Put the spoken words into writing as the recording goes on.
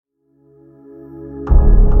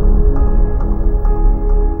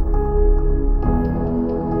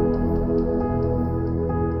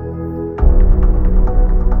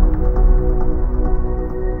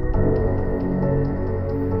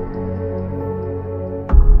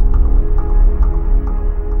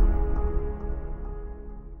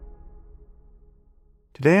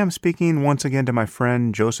Today I'm speaking once again to my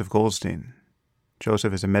friend Joseph Goldstein.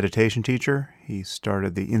 Joseph is a meditation teacher. He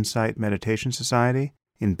started the Insight Meditation Society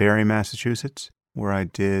in Barre, Massachusetts, where I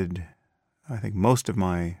did, I think, most of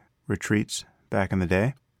my retreats back in the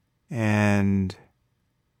day. And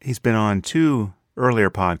he's been on two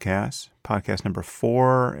earlier podcasts, podcast number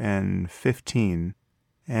 4 and 15.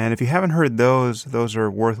 And if you haven't heard those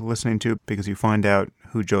are worth listening to because you find out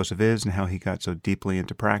who Joseph is and how he got so deeply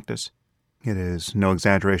into practice. It is no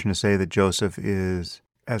exaggeration to say that Joseph is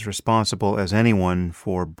as responsible as anyone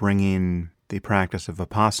for bringing the practice of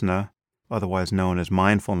Vipassana, otherwise known as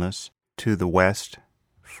mindfulness, to the West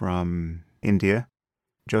from India.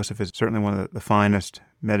 Joseph is certainly one of the finest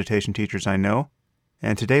meditation teachers I know.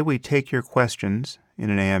 And today we take your questions in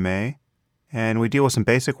an AMA, and we deal with some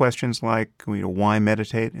basic questions like why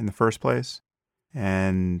meditate in the first place,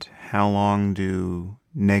 and how long do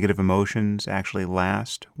negative emotions actually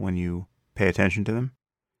last when you pay attention to them.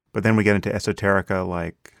 But then we get into esoterica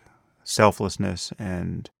like selflessness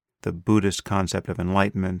and the Buddhist concept of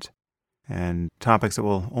enlightenment, and topics that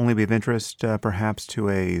will only be of interest perhaps to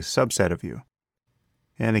a subset of you.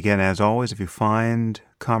 And again, as always, if you find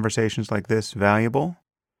conversations like this valuable,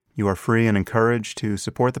 you are free and encouraged to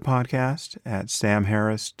support the podcast at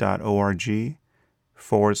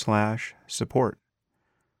samharris.org/support.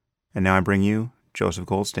 And now I bring you Joseph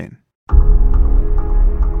Goldstein.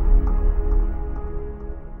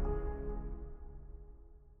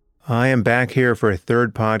 I am back here for a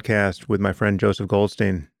third podcast with my friend Joseph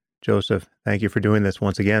Goldstein. Joseph, thank you for doing this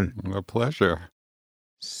once again. A pleasure.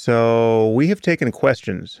 So we have taken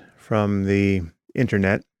questions from the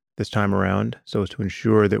internet this time around so as to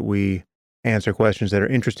ensure that we answer questions that are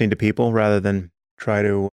interesting to people rather than try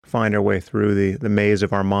to find our way through the maze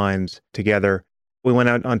of our minds together. We went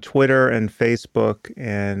out on Twitter and Facebook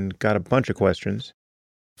and got a bunch of questions.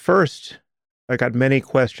 First, I got many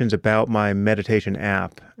questions about my meditation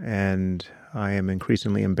app, and I am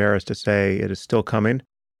increasingly embarrassed to say it is still coming.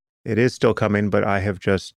 It is still coming, but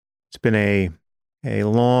it's been a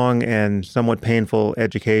long and somewhat painful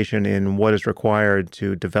education in what is required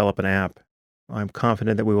to develop an app. I'm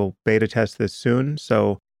confident that we will beta test this soon,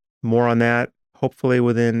 so more on that hopefully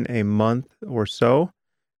within a month or so.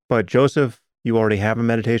 But Joseph, you already have a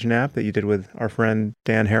meditation app that you did with our friend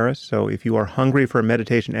Dan Harris, so if you are hungry for a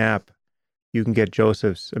meditation app, you can get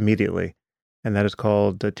Joseph's immediately, and that is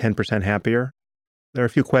called 10% Happier. There are a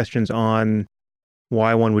few questions on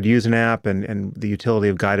why one would use an app and the utility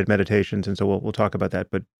of guided meditations, and so we'll talk about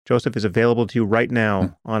that. But Joseph is available to you right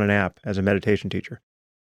now on an app as a meditation teacher.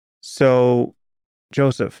 So,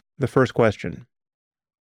 Joseph, the first question: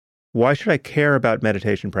 why should I care about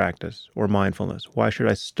meditation practice or mindfulness? Why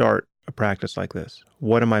should I start a practice like this?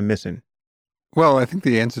 What am I missing? Well, I think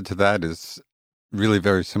the answer to that is really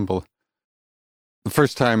very simple. The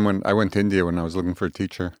first time when I went to India when I was looking for a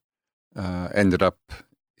teacher, ended up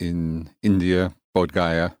in India, Bodh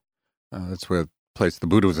Gaya. That's where the place the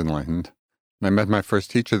Buddha was enlightened. And I met my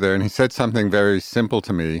first teacher there, and he said something very simple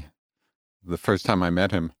to me the first time I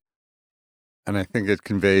met him. And I think it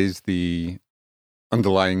conveys the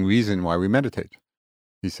underlying reason why we meditate.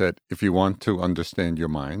 He said, if you want to understand your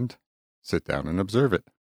mind, sit down and observe it.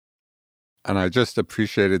 And I just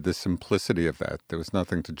appreciated the simplicity of that. There was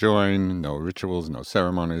nothing to join, no rituals, no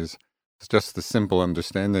ceremonies. It's just the simple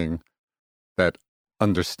understanding that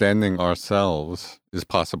understanding ourselves is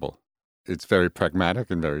possible. It's very pragmatic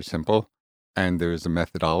and very simple, and there is a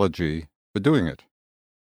methodology for doing it.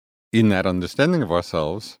 In that understanding of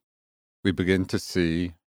ourselves, we begin to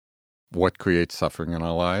see what creates suffering in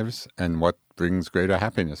our lives and what brings greater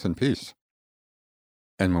happiness and peace.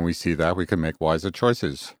 And when we see that, we can make wiser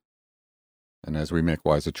choices. And as we make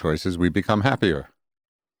wiser choices, we become happier.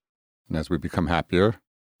 And as we become happier,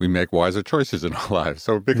 we make wiser choices in our lives.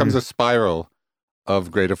 So it becomes a spiral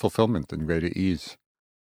of greater fulfillment and greater ease.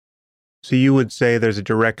 So you would say there's a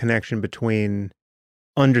direct connection between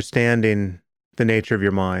understanding the nature of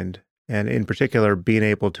your mind and in particular being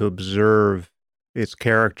able to observe its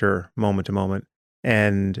character moment to moment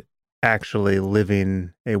and actually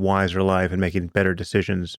living a wiser life and making better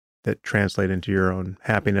decisions that translate into your own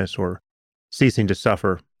happiness or ceasing to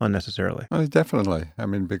suffer unnecessarily. Well, definitely. I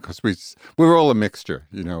mean, because we're all a mixture.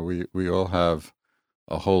 We all have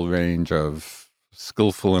a whole range of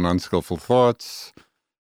skillful and unskillful thoughts.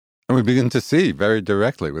 And we begin to see very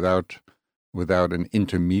directly without an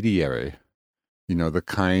intermediary, the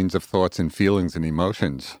kinds of thoughts and feelings and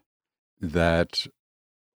emotions that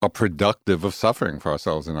are productive of suffering for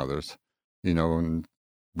ourselves and others. When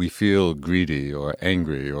we feel greedy or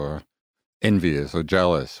angry or envious or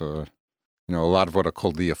jealous or a lot of what are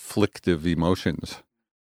called the afflictive emotions.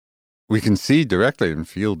 we can see directly and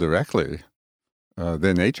feel directly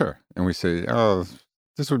their nature. And we say, oh,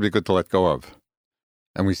 this would be good to let go of.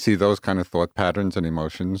 And we see those kind of thought patterns and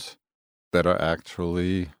emotions that are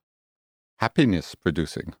actually happiness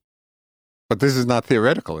producing. But this is not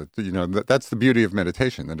theoretical. That's the beauty of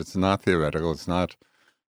meditation, that it's not theoretical. It's not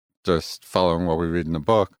just following what we read in a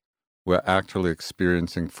book. We're actually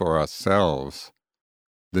experiencing for ourselves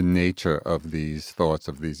the nature of these thoughts,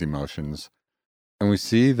 of these emotions. And we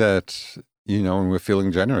see that, when we're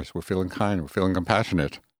feeling generous, we're feeling kind, we're feeling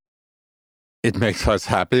compassionate, it makes us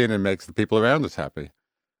happy and it makes the people around us happy.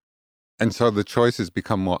 And so the choices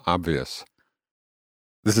become more obvious.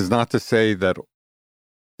 This is not to say that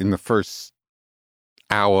in the first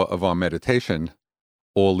hour of our meditation,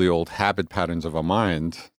 all the old habit patterns of our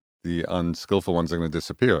mind, the unskillful ones, are going to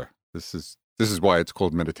disappear. This is why it's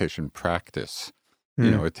called meditation practice.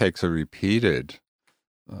 It takes a repeated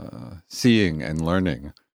seeing and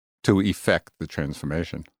learning to effect the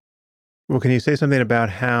transformation. Well, can you say something about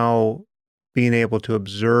how being able to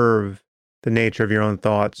observe the nature of your own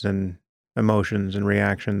thoughts and emotions and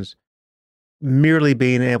reactions, merely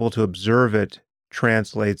being able to observe it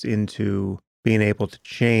translates into being able to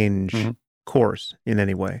change course in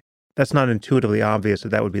any way? That's not intuitively obvious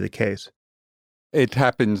that would be the case. It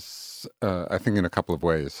happens, I think, in a couple of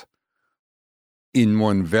ways. In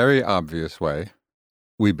one very obvious way,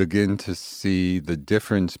 we begin to see the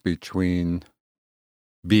difference between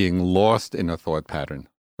being lost in a thought pattern,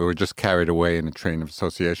 where we're just carried away in a train of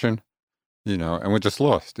association, and we're just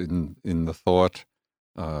lost in the thought,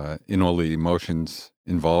 in all the emotions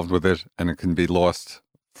involved with it, and it can be lost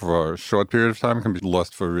for a short period of time, it can be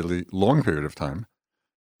lost for a really long period of time.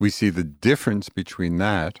 We see the difference between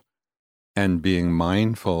that and being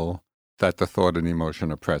mindful that the thought and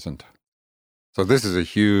emotion are present. So this is a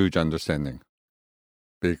huge understanding,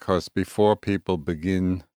 because before people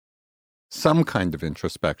begin some kind of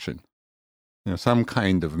introspection, some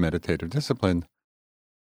kind of meditative discipline,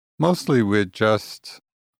 mostly we're just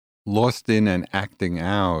lost in and acting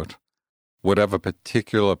out whatever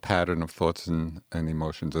particular pattern of thoughts and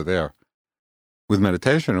emotions are there. With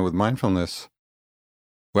meditation or with mindfulness,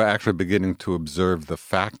 we're actually beginning to observe the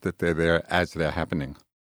fact that they're there as they're happening.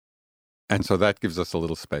 And so that gives us a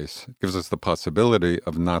little space. It gives us the possibility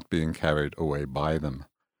of not being carried away by them.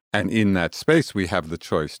 And in that space, we have the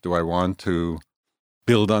choice. Do I want to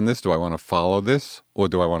build on this? Do I want to follow this? Or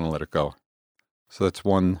do I want to let it go? So that's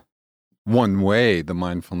one way the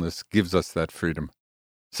mindfulness gives us that freedom.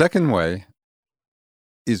 Second way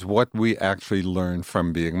is what we actually learn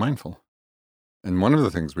from being mindful. And one of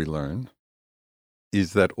the things we learn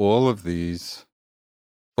is that all of these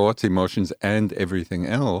thoughts, emotions, and everything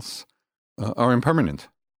else are impermanent.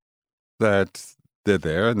 That they're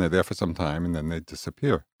there and they're there for some time and then they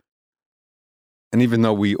disappear. And even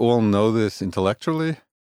though we all know this intellectually,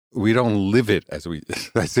 we don't live it as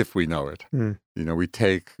if we know it. We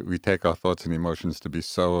take our thoughts and emotions to be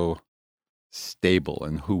so stable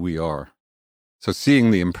in who we are. So seeing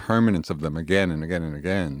the impermanence of them again and again and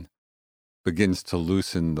again begins to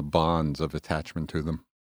loosen the bonds of attachment to them.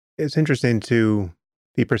 It's interesting to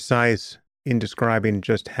be precise in describing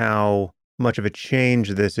just how much of a change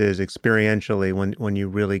this is experientially when you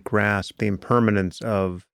really grasp the impermanence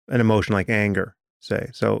of an emotion like anger, say.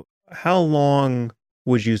 So how long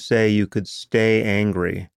would you say you could stay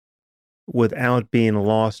angry without being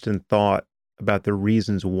lost in thought about the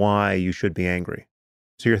reasons why you should be angry?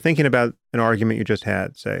 So you're thinking about an argument you just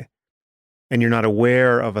had, say, and you're not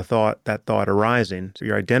aware of that thought arising. So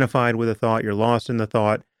you're identified with a thought, you're lost in the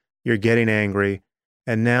thought, you're getting angry,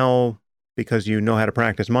 and now, because you know how to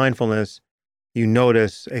practice mindfulness, you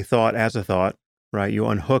notice a thought as a thought, right? You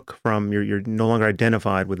unhook from, you're no longer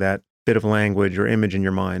identified with that bit of language or image in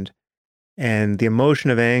your mind. And the emotion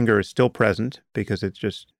of anger is still present because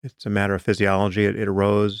it's a matter of physiology. It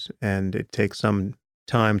arose and it takes some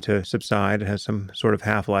time to subside. It has some sort of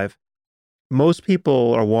half-life. Most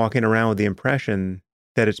people are walking around with the impression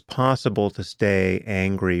that it's possible to stay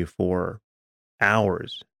angry for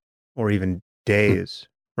hours or even days,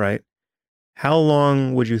 right? How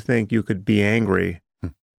long would you think you could be angry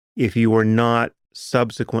if you were not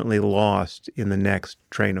subsequently lost in the next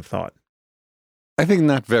train of thought? I think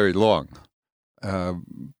not very long.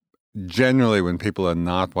 Generally, when people are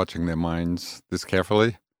not watching their minds this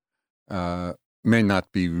carefully, may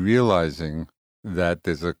not be realizing that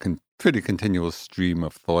there's a pretty continual stream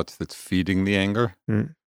of thoughts that's feeding the anger.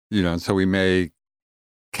 And so we may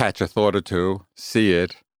catch a thought or two, see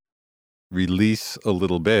it, release a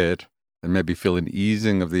little bit, and maybe feel an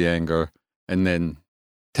easing of the anger, and then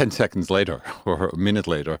 10 seconds later or a minute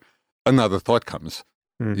later, another thought comes.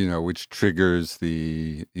 which triggers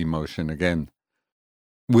the emotion again.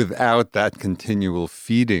 Without that continual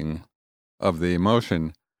feeding of the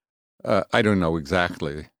emotion, I don't know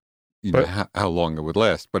exactly, how long it would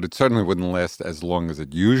last, but it certainly wouldn't last as long as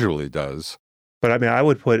it usually does. But I mean, I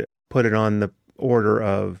would put it on the order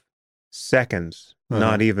of seconds,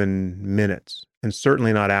 not even minutes, and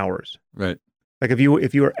certainly not hours. Right. Like if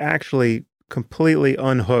you were actually completely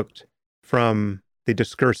unhooked from the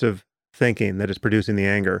discursive thinking that is producing the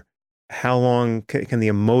anger, how long can the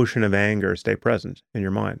emotion of anger stay present in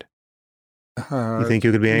your mind? You think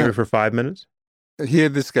you could be angry for 5 minutes? Here,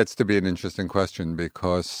 this gets to be an interesting question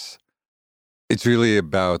because it's really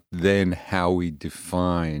about then how we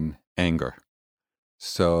define anger.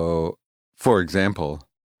 So, for example,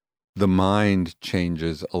 the mind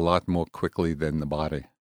changes a lot more quickly than the body,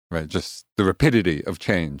 right? Just the rapidity of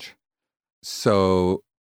change. So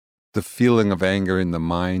the feeling of anger in the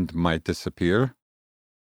mind might disappear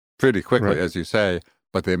pretty quickly, as you say,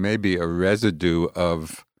 but there may be a residue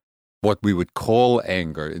of what we would call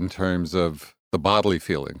anger in terms of the bodily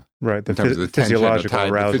feeling. Right, in terms of the physiological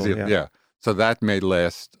tension, arousal. yeah. So that may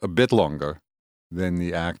last a bit longer than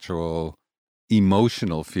the actual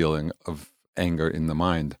emotional feeling of anger in the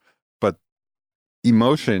mind. But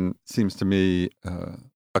emotion seems to me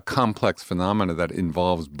a complex phenomena that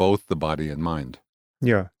involves both the body and mind.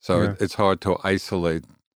 Yeah. So it's hard to isolate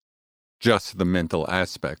just the mental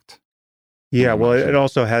aspect. Yeah, well, it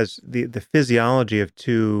also has the physiology of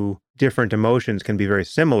two different emotions can be very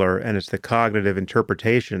similar, and it's the cognitive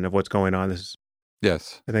interpretation of what's going on. I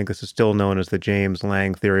think this is still known as the James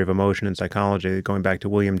Lange theory of emotion in psychology, going back to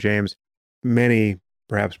William James. Many,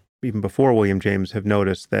 perhaps even before William James, have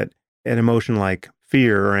noticed that an emotion like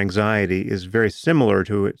fear or anxiety is very similar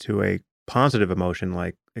to a positive emotion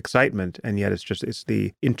like excitement, and yet it's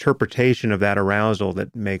the interpretation of that arousal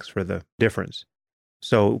that makes for the difference.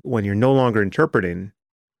 So when you're no longer interpreting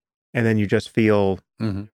and then you just feel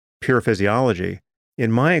pure physiology,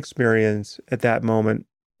 in my experience at that moment,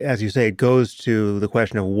 as you say, it goes to the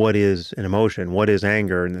question of what is an emotion, what is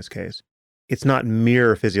anger in this case. It's not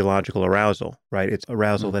mere physiological arousal, right? It's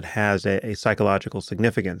arousal that has a psychological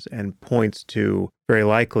significance and points to very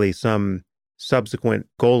likely some subsequent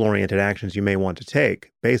goal-oriented actions you may want to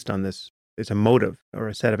take based on this. It's a motive or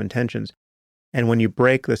a set of intentions. And when you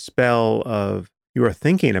break the spell of you are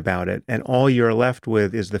thinking about it and all you're left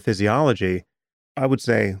with is the physiology, I would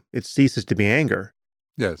say it ceases to be anger.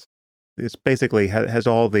 Yes. It's basically has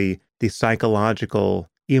all the psychological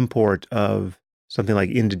import of something like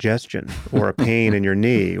indigestion or a pain in your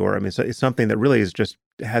knee, or it's something that really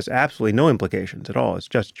has absolutely no implications at all. It's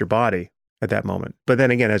just your body at that moment. But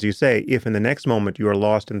then again, as you say, if in the next moment you are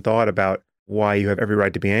lost in thought about why you have every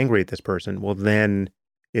right to be angry at this person, well, then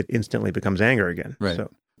it instantly becomes anger again. Right.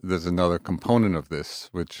 So there's another component of this,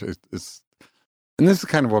 which is, and this is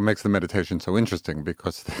kind of what makes the meditation so interesting,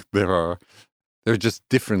 because there are just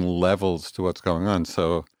different levels to what's going on.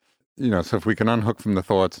 So, so if we can unhook from the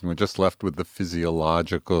thoughts and we're just left with the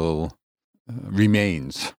physiological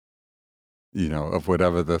remains, of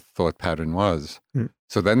whatever the thought pattern was.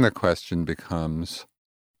 So then the question becomes,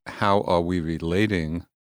 how are we relating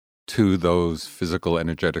to those physical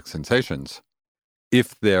energetic sensations?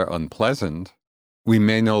 If they're unpleasant, we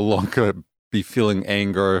may no longer be feeling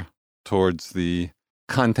anger towards the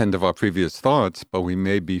content of our previous thoughts, but we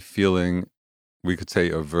may be feeling, we could say,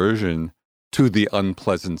 aversion to the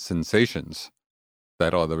unpleasant sensations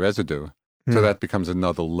that are the residue. So that becomes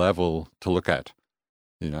another level to look at.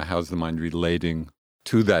 How's the mind relating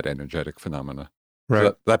to that energetic phenomena? Right.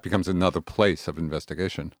 So that becomes another place of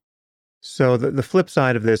investigation. So the flip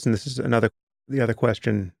side of this, and this is the other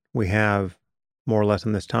question we have more or less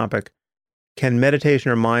on this topic, can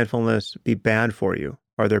meditation or mindfulness be bad for you?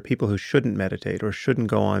 Are there people who shouldn't meditate or shouldn't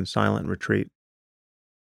go on silent retreat?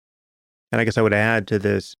 And I guess I would add to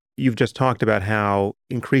this, you've just talked about how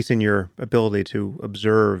increasing your ability to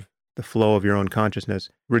observe the flow of your own consciousness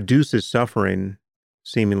reduces suffering,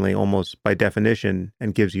 seemingly almost by definition,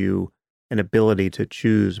 and gives you an ability to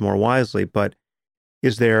choose more wisely. But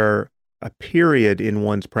is there a period in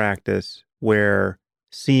one's practice where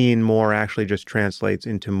seeing more actually just translates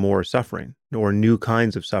into more suffering or new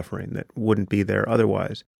kinds of suffering that wouldn't be there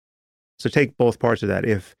otherwise? So take both parts of that.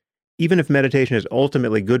 Even if meditation is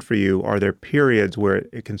ultimately good for you, are there periods where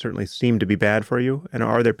it can certainly seem to be bad for you? And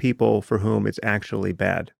are there people for whom it's actually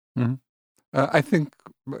bad? I think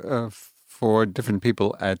for different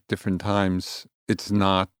people at different times,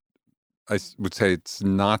 I would say it's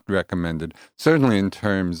not recommended, certainly in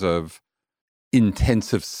terms of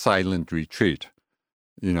intensive silent retreat.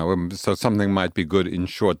 So something might be good in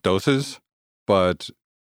short doses, but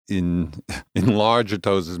in in larger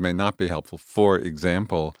doses may not be helpful. For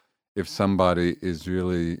example, if somebody is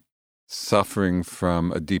really suffering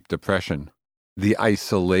from a deep depression, the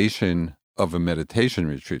isolation of a meditation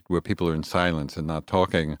retreat where people are in silence and not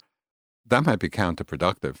talking, that might be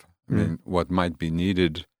counterproductive. I mean, what might be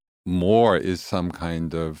needed more is some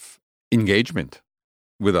kind of engagement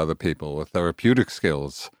with other people, or therapeutic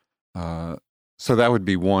skills. So that would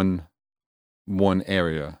be one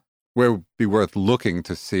area where it would be worth looking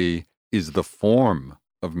to see, is the form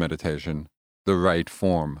of meditation the right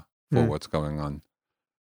form for what's going on?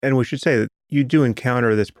 And we should say that you do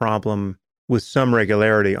encounter this problem with some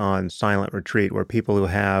regularity on silent retreat, where people who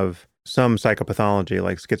have some psychopathology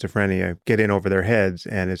like schizophrenia get in over their heads,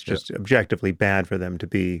 and it's just objectively bad for them to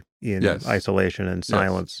be in isolation and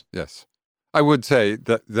silence. Yes. I would say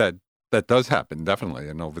that does happen, definitely.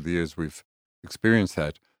 And over the years, we've experienced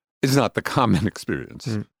that. It's not the common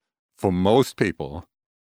experience. For most people,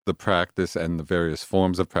 the practice and the various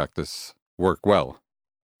forms of practice work well.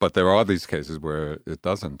 But there are these cases where it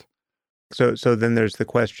doesn't. So then there's the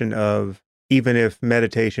question of, even if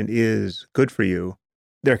meditation is good for you,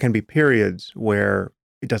 there can be periods where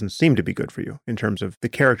it doesn't seem to be good for you, in terms of the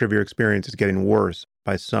character of your experience is getting worse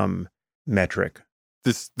by some metric.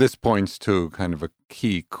 This points to kind of a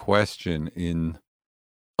key question in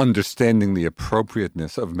understanding the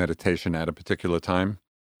appropriateness of meditation at a particular time.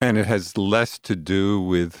 And it has less to do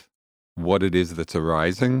with what it is that's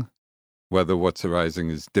arising, whether what's arising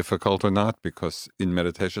is difficult or not, because in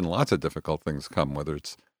meditation, lots of difficult things come, whether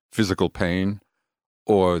it's physical pain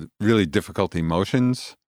or really difficult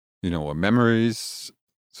emotions, or memories.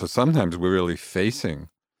 So sometimes we're really facing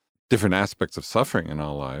different aspects of suffering in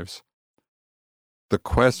our lives. The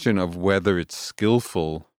question of whether it's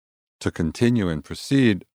skillful to continue and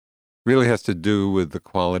proceed really has to do with the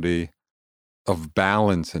quality of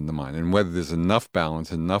balance in the mind, and whether there's enough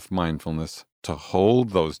balance, enough mindfulness to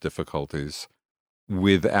hold those difficulties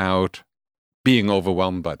without being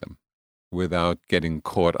overwhelmed by them, without getting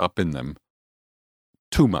caught up in them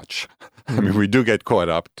too much. I mean, we do get caught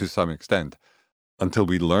up to some extent until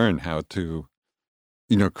we learn how to,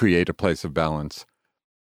 create a place of balance.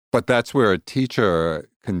 But that's where a teacher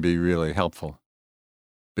can be really helpful,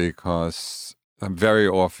 because very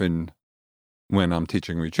often when I'm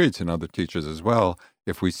teaching retreats, and other teachers as well,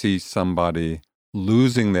 if we see somebody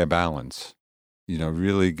losing their balance,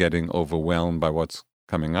 really getting overwhelmed by what's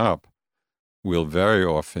coming up, we'll very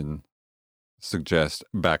often suggest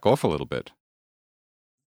back off a little bit,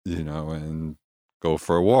 and go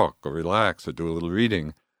for a walk or relax or do a little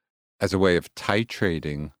reading, as a way of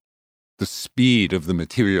titrating the speed of the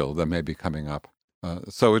material that may be coming up.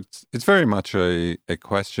 So it's very much a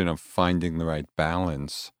question of finding the right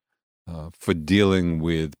balance for dealing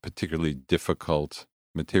with particularly difficult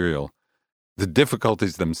material. The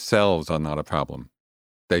difficulties themselves are not a problem.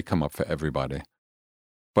 They come up for everybody.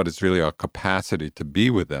 But it's really our capacity to be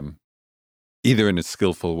with them, either in a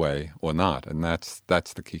skillful way or not. And that's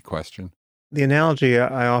the key question. The analogy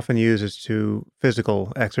I often use is to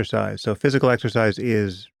physical exercise. So physical exercise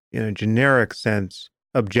is, in a generic sense,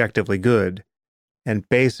 objectively good and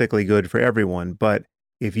basically good for everyone. But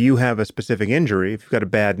if you have a specific injury, if you've got a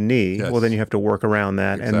bad knee, well, then you have to work around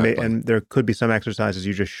that. Exactly. And there could be some exercises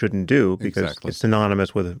you just shouldn't do because it's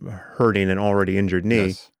synonymous with hurting an already injured knee.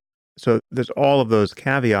 Yes. So there's all of those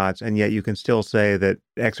caveats, and yet you can still say that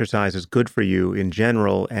exercise is good for you in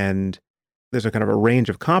general. And there's a kind of a range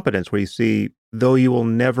of competence where you see, though you will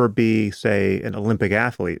never be, say, an Olympic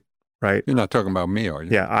athlete, right? You're not talking about me, are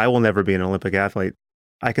you? Yeah, I will never be an Olympic athlete.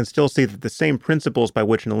 I can still see that the same principles by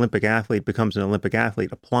which an Olympic athlete becomes an Olympic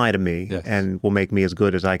athlete apply to me and will make me as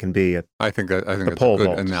good as I can be at I think the it's pole a good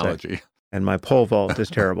vault, analogy. And my pole vault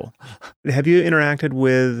is terrible. Have you interacted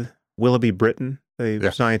with Willoughby Britton,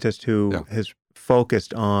 the scientist who has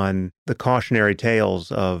focused on the cautionary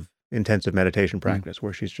tales of intensive meditation practice,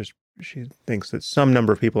 where she thinks that some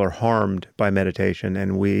number of people are harmed by meditation,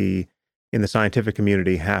 and we in the scientific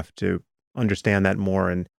community have to understand that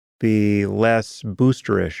more and be less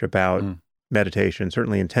boosterish about meditation,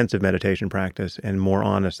 certainly intensive meditation practice, and more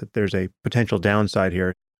honest that there's a potential downside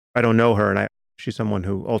here. I don't know her, and she's someone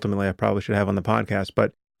who ultimately I probably should have on the podcast,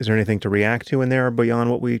 but is there anything to react to in there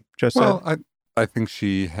beyond what we just said? Well, I think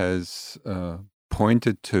she has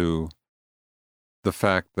pointed to the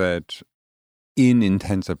fact that in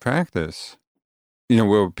intensive practice,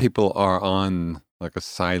 where people are on like a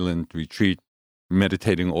silent retreat,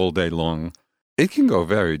 meditating all day long, it can go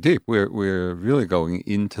very deep. We're really going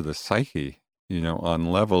into the psyche, on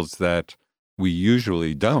levels that we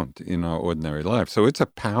usually don't in our ordinary life. So it's a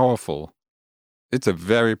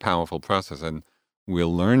very powerful process, and we're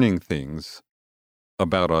learning things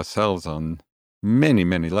about ourselves on many,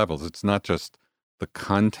 many levels. It's not just the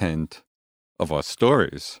content of our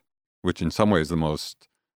stories, which in some ways is the most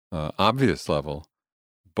obvious level,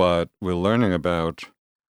 but we're learning about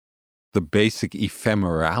the basic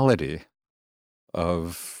ephemerality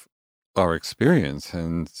of our experience.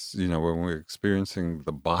 And, when we're experiencing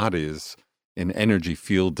the body as an energy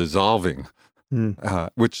field dissolving,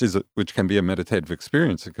 which can be a meditative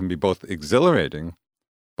experience. It can be both exhilarating,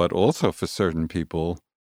 but also for certain people,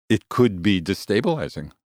 it could be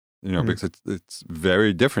destabilizing, because it's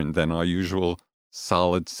very different than our usual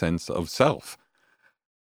solid sense of self.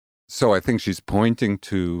 So I think she's pointing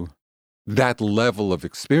to that level of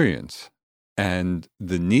experience and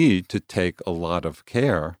the need to take a lot of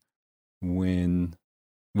care when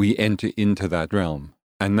we enter into that realm.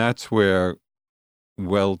 And that's where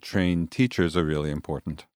well-trained teachers are really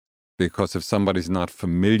important. Because if somebody's not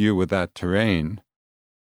familiar with that terrain,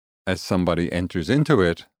 as somebody enters into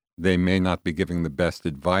it, they may not be giving the best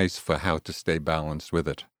advice for how to stay balanced with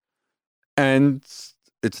it. And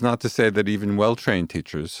it's not to say that even well-trained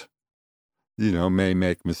teachers, may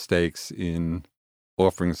make mistakes in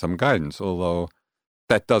offering some guidance, although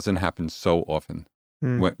that doesn't happen so often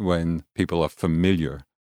when people are familiar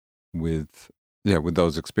with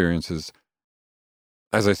those experiences.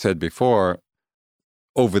 As I said before,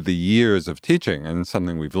 over the years of teaching, and it's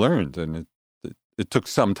something we've learned, and it took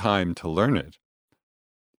some time to learn it,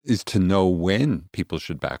 is to know when people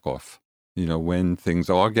should back off, when things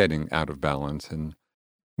are getting out of balance. And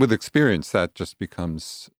with experience, that just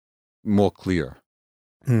becomes more clear.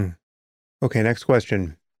 Okay, next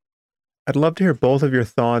question. I'd love to hear both of your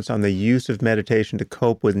thoughts on the use of meditation to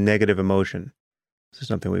cope with negative emotion. This is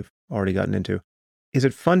something we've already gotten into. Is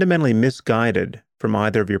it fundamentally misguided from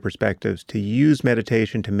either of your perspectives to use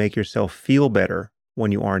meditation to make yourself feel better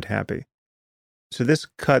when you aren't happy? So this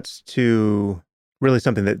cuts to really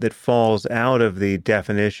something that falls out of the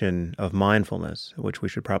definition of mindfulness, which we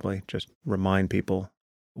should probably just remind people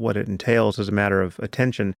what it entails as a matter of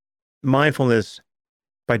attention. Mindfulness,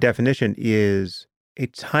 by definition, is a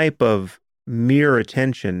type of mere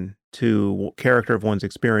attention to character of one's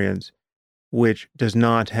experience, which does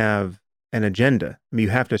not have an agenda. I mean, you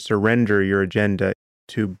have to surrender your agenda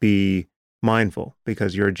to be mindful,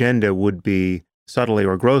 because your agenda would be subtly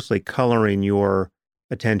or grossly coloring your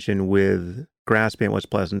attention with grasping at what's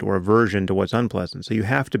pleasant or aversion to what's unpleasant. So you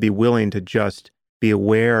have to be willing to just be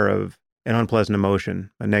aware of an unpleasant emotion,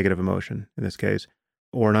 a negative emotion in this case,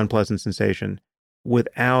 or an unpleasant sensation,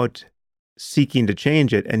 without seeking to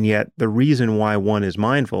change it. And yet the reason why one is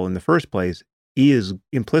mindful in the first place is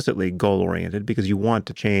implicitly goal-oriented, because you want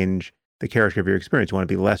to change the character of your experience. You want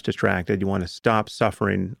to be less distracted. You want to stop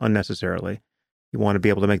suffering unnecessarily. You want to be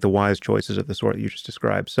able to make the wise choices of the sort that you just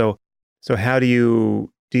described. So how do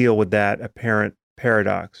you deal with that apparent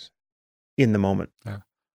paradox in the moment? Yeah.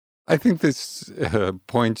 I think this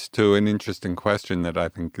points to an interesting question that I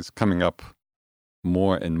think is coming up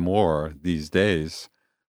more and more these days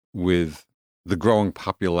with the growing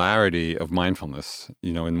popularity of mindfulness,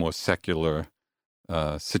 in more secular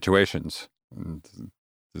situations. And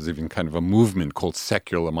there's even kind of a movement called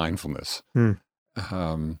secular mindfulness. And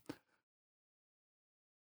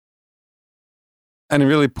it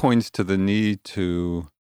really points to the need to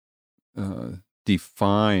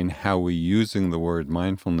define how we're using the word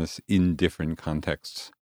mindfulness in different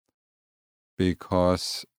contexts.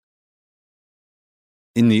 Because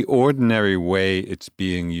in the ordinary way it's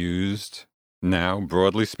being used now,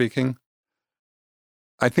 broadly speaking,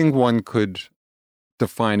 I think one could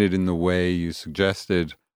define it in the way you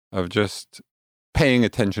suggested of just paying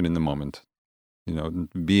attention in the moment,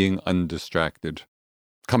 being undistracted,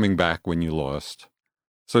 coming back when you lost.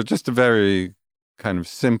 So just a very kind of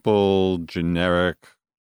simple, generic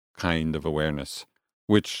kind of awareness,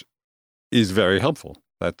 which is very helpful.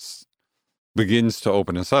 That begins to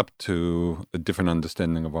open us up to a different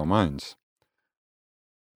understanding of our minds.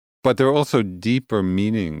 But there are also deeper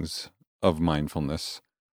meanings of mindfulness,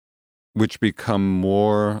 which become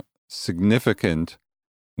more significant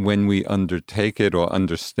when we undertake it or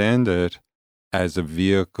understand it as a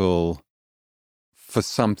vehicle for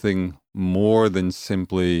something more than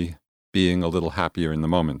simply being a little happier in the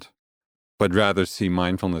moment, but rather see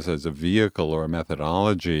mindfulness as a vehicle or a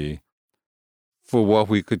methodology for what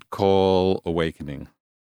we could call awakening,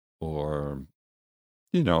 or,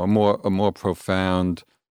 a more profound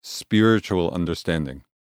spiritual understanding,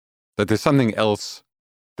 that there's something else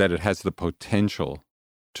that it has the potential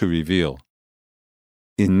to reveal.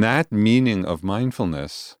 In that meaning of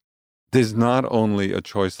mindfulness, there's not only a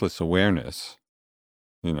choiceless awareness,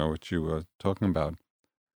 which you were talking about,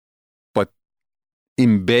 but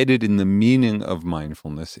embedded in the meaning of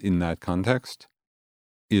mindfulness in that context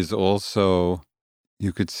is also,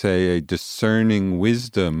 you could say, a discerning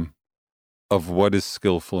wisdom of what is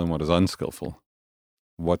skillful and what is unskillful,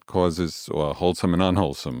 what causes or wholesome and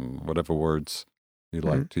unwholesome, whatever words you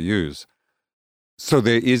like to use. So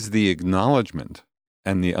there is the acknowledgement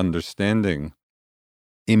and the understanding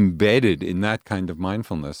embedded in that kind of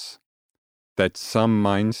mindfulness that some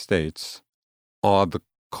mind states are the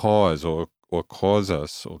cause or cause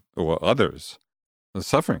us or others the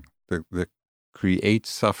suffering that create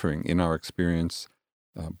suffering in our experience,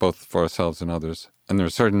 both for ourselves and others. And there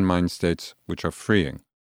are certain mind states which are freeing.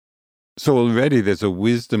 So already there's a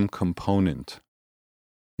wisdom component,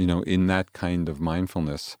 in that kind of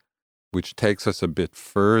mindfulness, which takes us a bit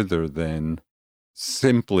further than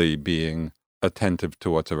simply being attentive to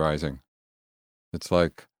what's arising. It's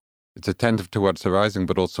like it's attentive to what's arising,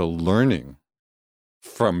 but also learning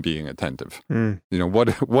from being attentive.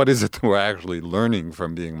 What is it that we're actually learning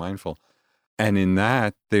from being mindful? And in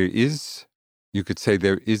that, you could say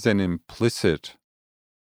there is an implicit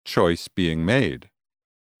choice being made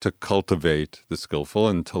to cultivate the skillful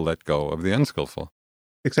and to let go of the unskillful.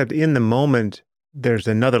 Except in the moment, there's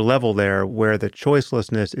another level there where the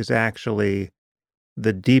choicelessness is actually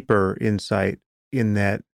the deeper insight, in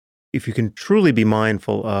that if you can truly be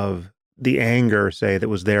mindful of the anger, say, that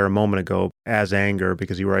was there a moment ago as anger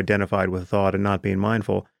because you were identified with thought and not being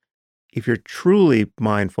mindful, if you're truly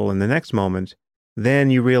mindful in the next moment, then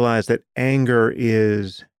you realize that anger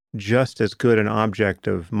is just as good an object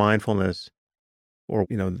of mindfulness, or,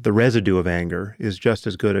 the residue of anger is just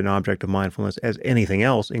as good an object of mindfulness as anything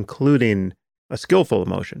else, including a skillful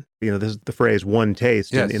emotion. This is the phrase one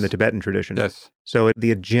taste in the Tibetan tradition. Yes. So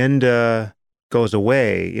the agenda goes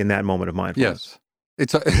away in that moment of mindfulness.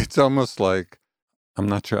 Yes. It's almost like, I'm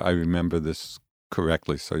not sure I remember this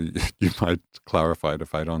correctly, so you might clarify it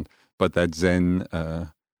if I don't, but that Zen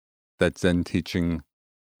teaching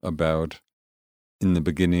about, in the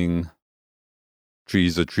beginning,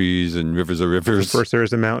 trees are trees and rivers are rivers. First there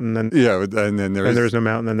is a mountain, then and then there is no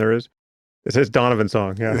mountain, then there is. It's his Donovan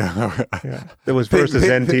song, yeah. It was first a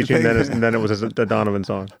Zen teaching, then it was a Donovan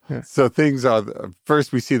song. Yeah. So things are,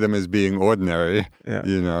 first we see them as being ordinary,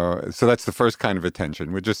 so that's the first kind of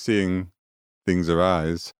attention. We're just seeing things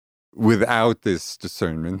arise without this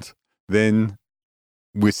discernment. Then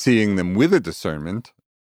we're seeing them with a discernment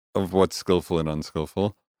of what's skillful and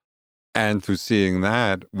unskillful. And through seeing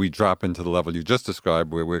that, we drop into the level you just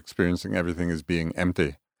described, where we're experiencing everything as being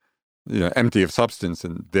empty, empty of substance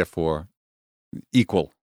and therefore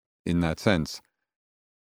equal in that sense.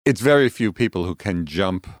 It's very few people who can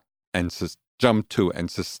jump to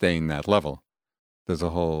and sustain that level. There's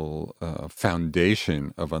a whole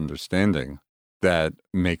foundation of understanding that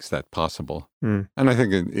makes that possible. And I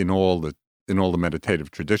think in all the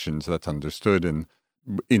meditative traditions, that's understood, and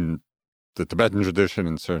in the Tibetan tradition,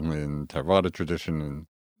 and certainly in Theravada tradition, and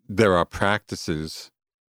there are practices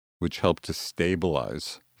which help to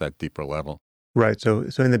stabilize that deeper level. Right. So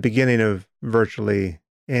in the beginning of virtually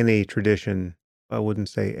any tradition, I wouldn't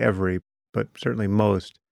say every, but certainly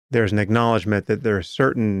most, there's an acknowledgement that there are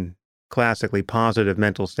certain classically positive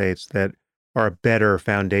mental states that are a better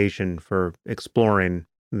foundation for exploring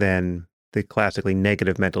than the classically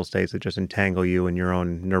negative mental states that just entangle you in your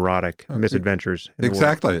own neurotic misadventures.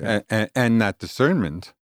 Exactly. And that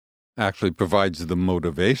discernment actually provides the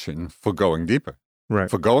motivation for going deeper, right?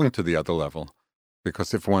 For going to the other level.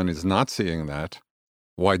 Because if one is not seeing that,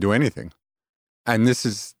 why do anything? And this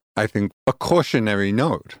is, I think, a cautionary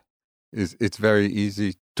note. It's very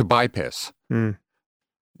easy to bypass.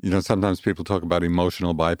 Sometimes people talk about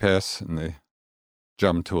emotional bypass, and they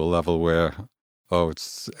jump to a level where,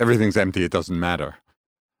 everything's empty, it doesn't matter.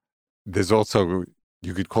 There's also,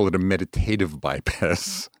 you could call it a meditative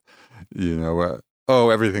bypass.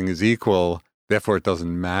 Everything is equal, therefore it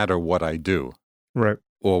doesn't matter what I do. Right.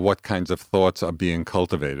 Or what kinds of thoughts are being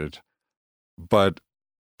cultivated. But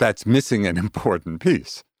that's missing an important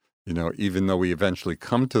piece. Even though we eventually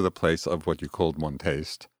come to the place of what you called one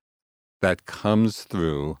taste, that comes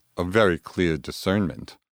through a very clear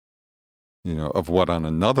discernment, of what on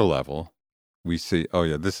another level we see,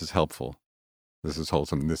 this is helpful, this is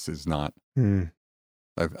wholesome, this is not.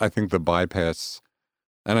 I think the bypass,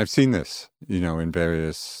 and I've seen this, in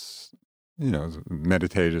various,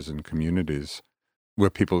 meditators and communities, where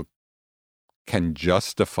people can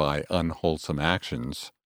justify unwholesome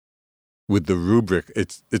actions with the rubric,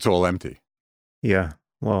 it's all empty. Yeah.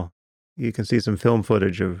 Well, you can see some film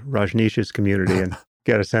footage of Rajneesh's community and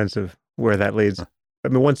get a sense of where that leads. I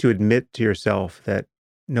mean, once you admit to yourself that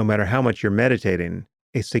no matter how much you're meditating,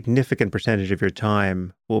 a significant percentage of your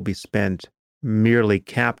time will be spent merely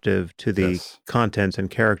captive to the Yes. contents and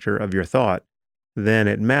character of your thought, then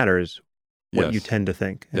it matters what you Yes. tend to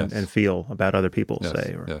think and Yes. feel about other people, Yes.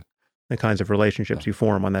 say, or Yeah. the kinds of relationships Yeah. you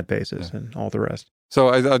form on that basis Yeah. and all the rest. So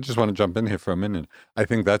I just want to jump in here for a minute. I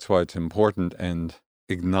think that's why it's important and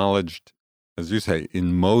acknowledged, as you say,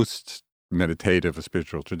 in most meditative or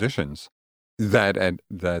spiritual traditions, that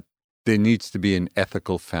there needs to be an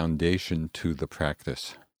ethical foundation to the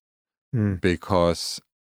practice. Because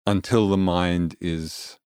until the mind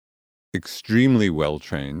is extremely well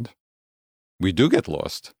trained, we do get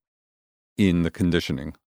lost in the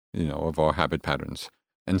conditioning, of our habit patterns.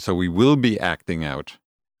 And so we will be acting out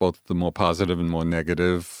both the more positive and more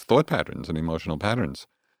negative thought patterns and emotional patterns.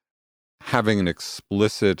 Having an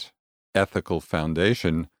explicit ethical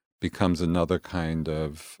foundation becomes another kind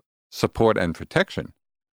of support and protection.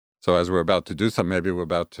 So as we're about to do something, maybe we're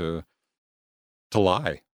about to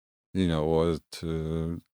lie, or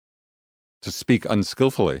to speak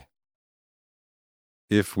unskillfully.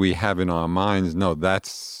 If we have in our minds, no,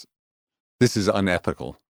 this is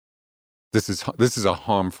unethical. This is a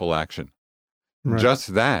harmful action. Right.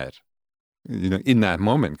 Just that, in that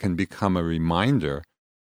moment can become a reminder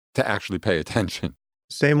to actually pay attention.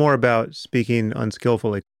 Say more about speaking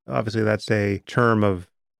unskillfully. Obviously, that's a term of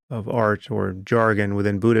art or jargon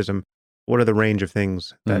within Buddhism. What are the range of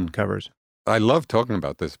things that covers? I love talking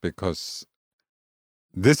about this because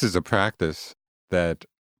this is a practice that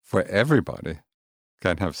for everybody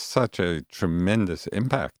can have such a tremendous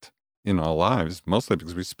impact in our lives, mostly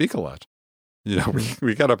because we speak a lot.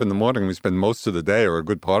 We get up in the morning, we spend most of the day or a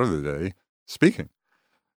good part of the day speaking.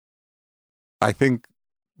 I think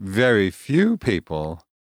very few people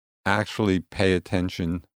actually pay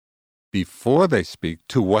attention before they speak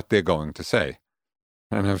to what they're going to say.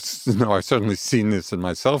 And I've certainly seen this in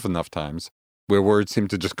myself enough times where words seem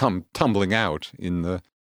to just come tumbling out in the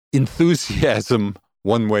enthusiasm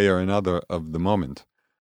one way or another of the moment.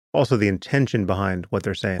 Also, the intention behind what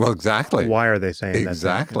they're saying. Well, exactly. Why are they saying that?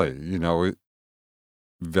 Exactly.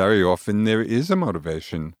 Very often there is a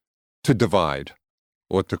motivation to divide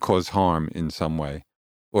or to cause harm in some way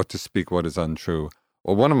or to speak what is untrue.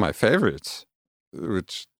 Or one of my favorites,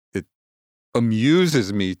 which it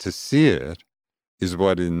amuses me to see it, is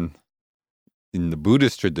what in the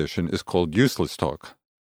Buddhist tradition is called useless talk,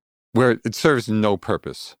 where it serves no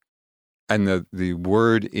purpose. And the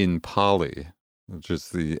word in Pali, which is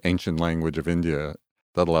the ancient language of India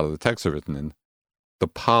that a lot of the texts are written in, the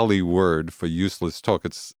Pali word for useless talk,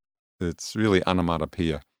 it's really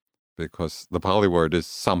onomatopoeia, because the Pali word is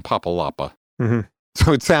sampapalapa. Mm-hmm.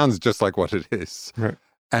 So it sounds just like what it is. Right.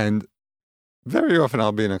 And very often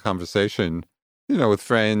I'll be in a conversation, with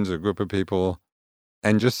friends or a group of people,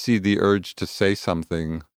 and just see the urge to say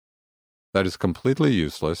something that is completely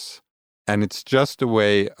useless. And it's just a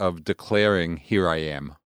way of declaring, here I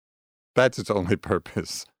am. That's its only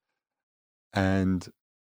purpose. And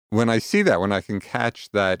when I see that, when I can catch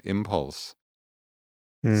that impulse,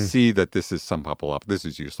 see that this is sampapalapa, this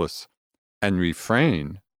is useless, and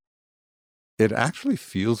refrain, it actually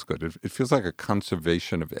feels good. It feels like a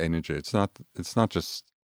conservation of energy. It's not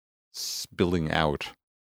just spilling out,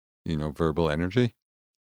 verbal energy.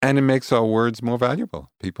 And it makes our words more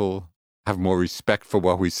valuable. People have more respect for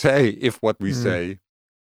what we say if what we say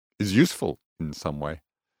is useful in some way.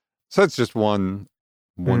 So it's just one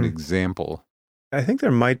example. I think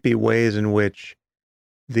there might be ways in which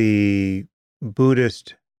the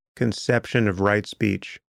Buddhist conception of right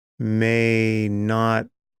speech may not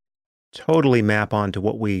totally map onto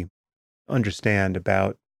what we understand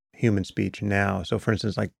about human speech now. So, for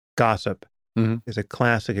instance, like gossip is a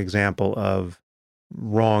classic example of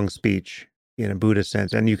wrong speech in a Buddhist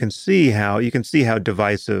sense. And you can see how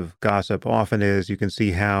divisive gossip often is. You can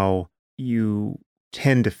see how you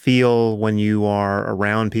tend to feel when you are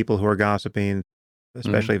around people who are gossiping,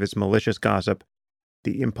 especially if it's malicious gossip.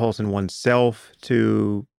 The impulse in oneself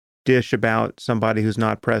to dish about somebody who's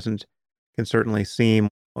not present can certainly seem,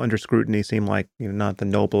 under scrutiny, seem like, not the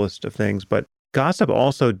noblest of things. But gossip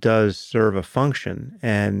also does serve a function.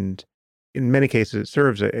 And in many cases, it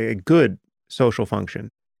serves a good social function.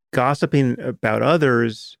 Gossiping about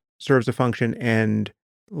others serves a function, and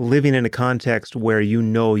living in a context where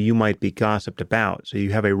you might be gossiped about, so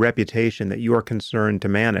you have a reputation that you're concerned to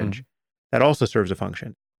manage, that also serves a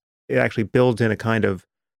function. It actually builds in a kind of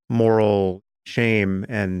moral shame,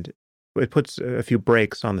 and it puts a few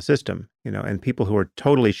brakes on the system, and people who are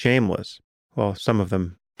totally shameless, well, some of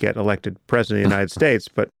them get elected president of the United States,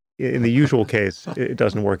 but in the usual case, it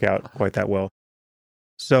doesn't work out quite that well.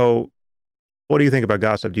 So what do you think about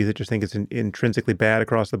gossip? Do you just think it's intrinsically bad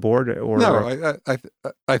across the board? Or No,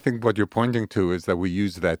 I think what you're pointing to is that we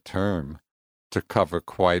use that term to cover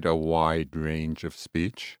quite a wide range of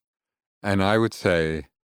speech. And I would say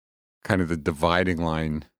kind of the dividing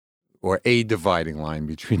line, or a dividing line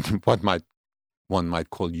between what one might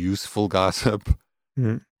call useful gossip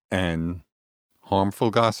and harmful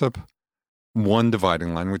gossip. One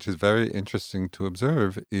dividing line, which is very interesting to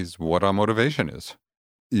observe, is what our motivation is.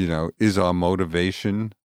 Is our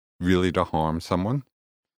motivation really to harm someone,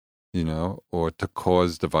 or to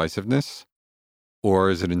cause divisiveness? Or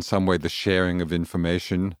is it in some way the sharing of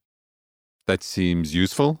information that seems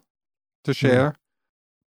useful to share?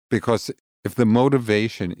 Because if the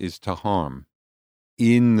motivation is to harm,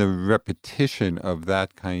 in the repetition of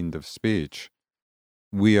that kind of speech,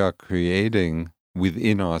 we are creating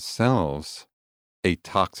within ourselves a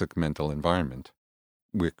toxic mental environment.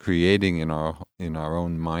 We're creating in our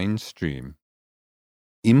own mind stream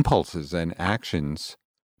impulses and actions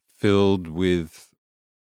filled with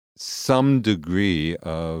some degree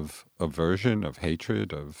of aversion, of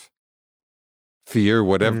hatred, of fear,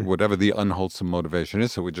 whatever the unwholesome motivation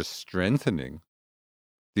is. So we're just strengthening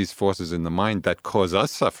these forces in the mind that cause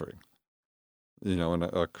us suffering, and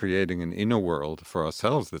are creating an inner world for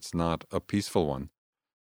ourselves that's not a peaceful one,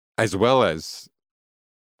 as well as,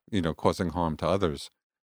 causing harm to others.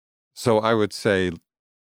 So I would say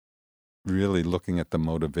really looking at the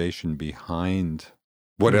motivation behind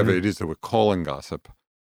whatever it is that we're calling gossip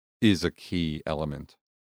is a key element.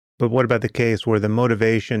 But what about the case where the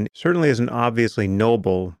motivation certainly isn't obviously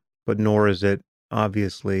noble, but nor is it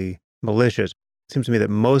obviously malicious? It seems to me that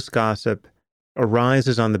most gossip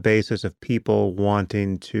arises on the basis of people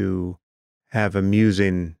wanting to have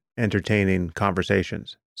amusing, entertaining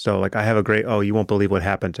conversations. So like I have you won't believe what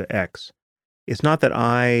happened to X. It's not that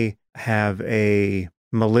I have a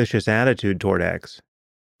malicious attitude toward X.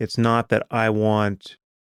 It's not that I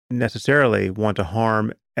necessarily want to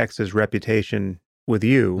harm X's reputation with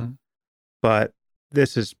you, but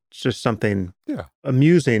this is just something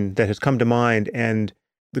amusing that has come to mind. And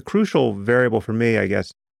the crucial variable for me, I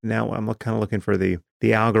guess, now I'm kind of looking for the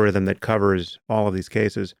algorithm that covers all of these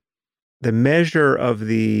cases. The measure of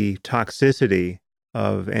the toxicity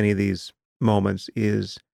of any of these moments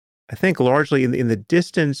is, I think, largely in the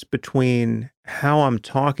distance between how I'm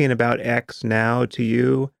talking about X now to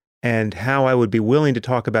you and how I would be willing to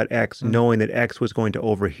talk about X knowing that X was going to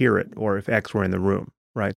overhear it, or if X were in the room,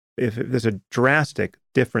 right? If there's a drastic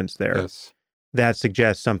difference there, that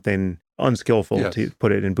suggests something unskillful, to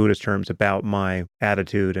put it in Buddhist terms, about my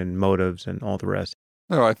attitude and motives and all the rest.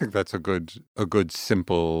 No, I think that's a good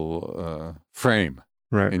simple frame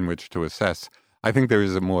in which to assess. I think there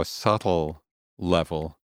is a more subtle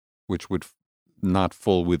level which would not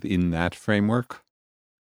fall within that framework.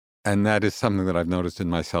 And that is something that I've noticed in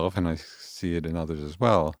myself, and I see it in others as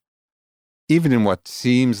well. Even in what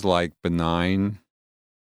seems like benign,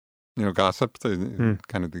 gossip,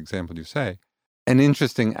 kind of the example you say, an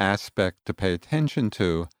interesting aspect to pay attention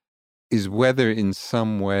to is whether in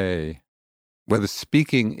some way, whether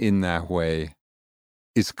speaking in that way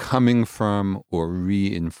is coming from or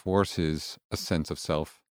reinforces a sense of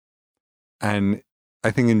self. And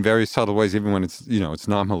I think in very subtle ways, even when it's, it's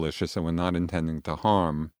not malicious and we're not intending to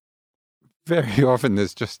harm, very often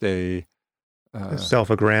there's just a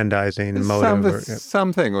self-aggrandizing motive.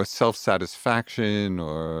 Something, or self-satisfaction,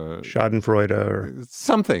 or schadenfreude, or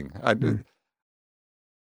something.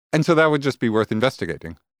 And so that would just be worth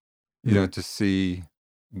investigating, to see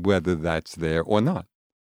whether that's there or not,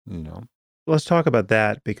 Let's talk about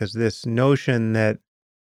that, because this notion that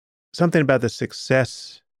something about the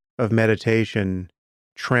success of meditation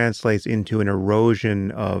translates into an erosion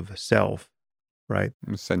of self, right?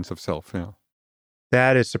 A sense of self, yeah.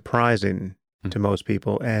 That is surprising to most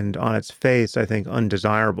people, and on its face, I think,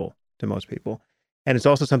 undesirable to most people. And it's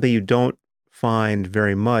also something you don't find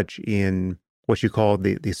very much in what you call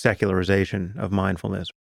the secularization of mindfulness.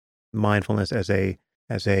 Mindfulness as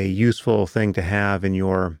a useful thing to have in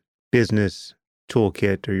your business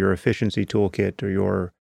toolkit or your efficiency toolkit, or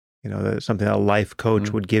your, something that a life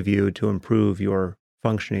coach would give you to improve your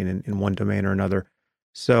functioning in one domain or another.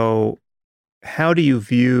 So how do you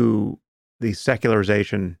view the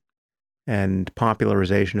secularization and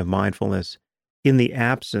popularization of mindfulness in the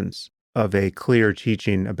absence of a clear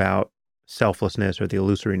teaching about selflessness or the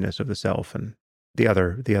illusoriness of the self and the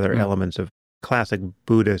other elements of classic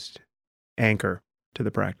Buddhist anchor to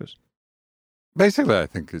the practice? Basically, I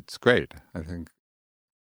think it's great. I think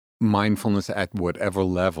mindfulness at whatever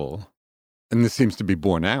level, and this seems to be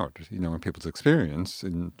borne out, in people's experience,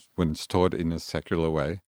 and when it's taught in a secular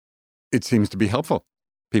way, it seems to be helpful.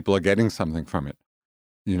 People are getting something from it,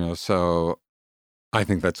 so I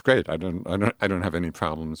think that's great. I don't have any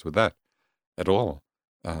problems with that at all.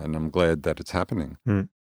 and I'm glad that it's happening. Mm.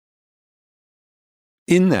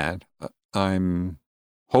 In that, I'm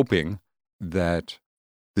hoping that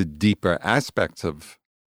the deeper aspects of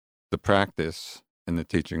the practice and the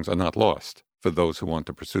teachings are not lost for those who want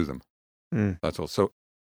to pursue them. Mm. That's all.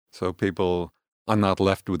 So people are not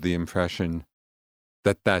left with the impression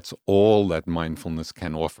that that's all that mindfulness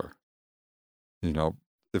can offer. You know,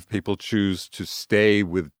 if people choose to stay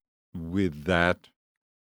with that,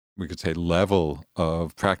 we could say, level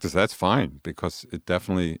of practice, that's fine, because it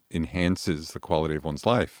definitely enhances the quality of one's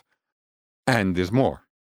life. And there's more.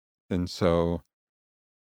 And so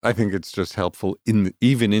I think it's just helpful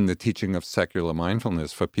even in the teaching of secular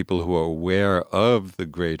mindfulness for people who are aware of the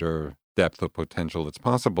greater depth of potential that's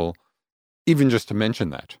possible, even just to mention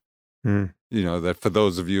that. Mm. You know, that for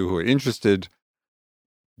those of you who are interested,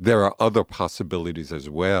 there are other possibilities as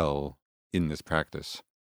well in this practice.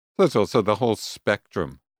 So that's also the whole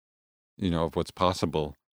spectrum, of what's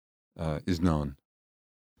possible is known.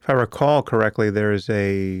 If I recall correctly, there is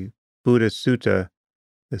a Buddhist sutta.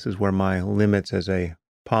 This is where my limits as a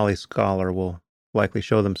Pali scholar will likely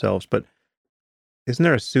show themselves. But isn't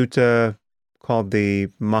there a sutta called the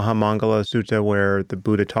Mahamangala Sutta where the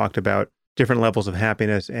Buddha talked about different levels of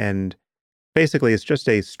happiness? And basically, it's just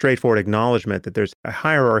a straightforward acknowledgement that there's a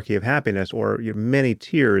hierarchy of happiness, or many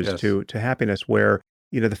tiers Yes. to happiness, where,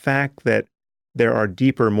 the fact that there are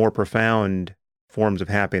deeper, more profound forms of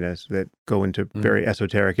happiness that go into very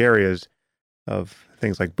esoteric areas of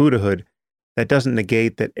things like Buddhahood, that doesn't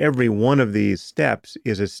negate that every one of these steps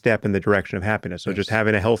is a step in the direction of happiness. So just Yes.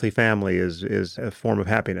 having a healthy family is a form of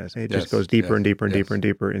happiness. It just Yes. goes deeper Yes. and deeper and Yes. deeper and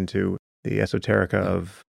deeper into the esoterica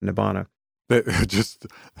of Nibbana. Just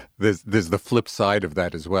there's the flip side of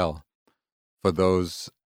that as well. For those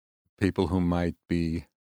people who might be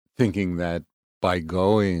thinking that by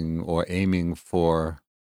going or aiming for,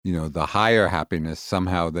 the higher happiness,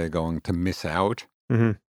 somehow they're going to miss out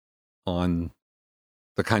Mm-hmm. on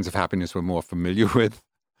the kinds of happiness we're more familiar with.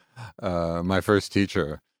 My first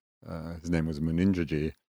teacher, his name was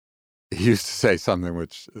Munindraji, he used to say something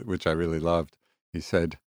which I really loved. He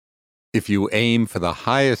said, if you aim for the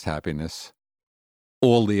highest happiness,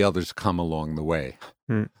 all the others come along the way.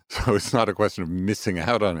 Mm. So it's not a question of missing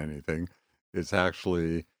out on anything. It's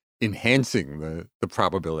actually enhancing the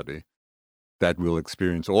probability that we'll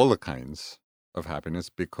experience all the kinds of happiness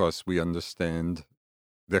because we understand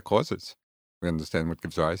their causes. We understand what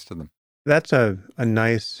gives rise to them. That's a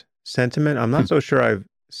nice sentiment. I'm not so sure I've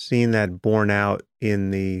seen that borne out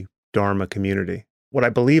in the Dharma community. What I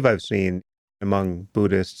believe I've seen among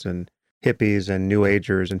Buddhists and hippies and New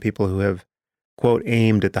Agers and people who have, quote,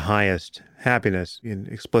 aimed at the highest happiness in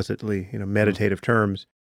explicitly, meditative terms,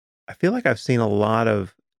 I feel like I've seen a lot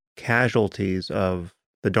of casualties of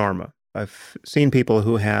the Dharma. I've seen people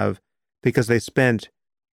who have, because they spent,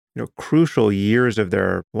 crucial years of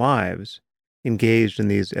their lives engaged in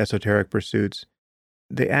these esoteric pursuits,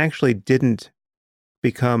 they actually didn't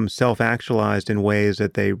become self-actualized in ways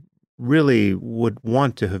that they really would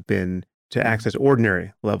want to have been to access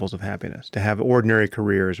ordinary levels of happiness, to have ordinary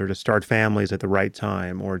careers or to start families at the right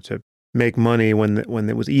time or to make money when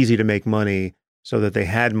it was easy to make money so that they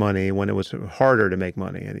had money when it was harder to make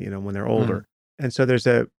money, when they're older. And so there's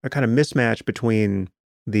a kind of mismatch between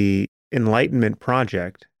the enlightenment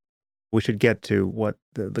project. We should get to what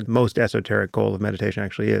the most esoteric goal of meditation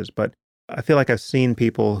actually is. But I feel like I've seen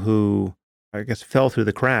people who, I guess, fell through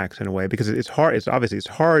the cracks in a way because it's hard. It's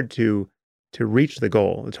hard to reach the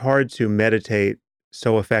goal. It's hard to meditate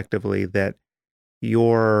so effectively that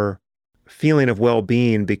your feeling of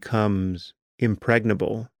well-being becomes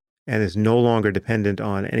impregnable and is no longer dependent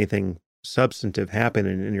on anything substantive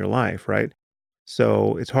happening in your life, right?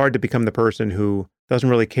 So it's hard to become the person who doesn't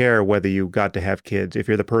really care whether you got to have kids if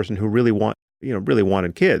you're the person who really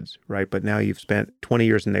wanted kids, right? But now you've spent 20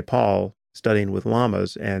 years in Nepal studying with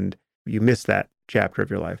lamas and you missed that chapter of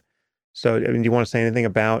your life. So, do you want to say anything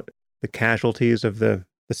about the casualties of the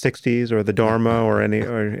 60s or the Dharma or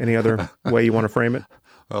any other way you want to frame it?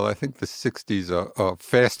 Well, I think the 60s are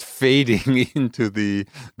fast fading into the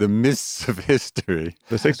mists of history.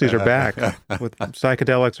 The 60s are back. With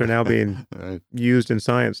psychedelics are now being used in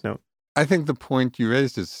science now. I think the point you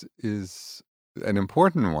raised is an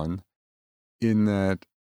important one in that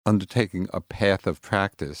undertaking a path of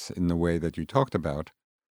practice in the way that you talked about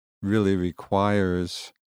really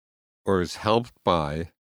requires or is helped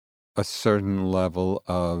by a certain level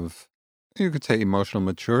of, you could say, emotional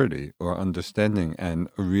maturity or understanding and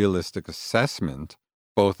a realistic assessment,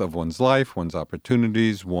 both of one's life, one's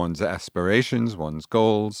opportunities, one's aspirations, one's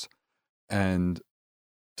goals, and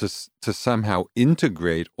to somehow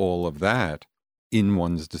integrate all of that in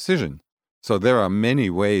one's decision. So there are many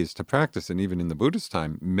ways to practice, and even in the Buddhist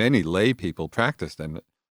time, many lay people practiced and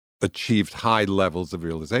achieved high levels of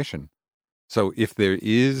realization. So if there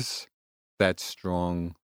is that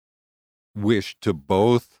strong wish to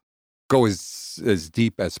both go as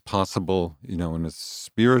deep as possible, in a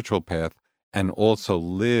spiritual path, and also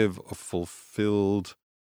live a fulfilled,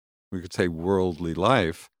 we could say, worldly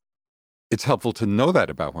life, it's helpful to know that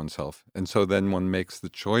about oneself. And so then one makes the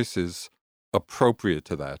choices appropriate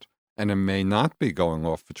to that. And it may not be going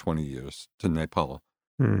off for 20 years to Nepal.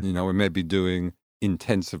 Hmm. It may be doing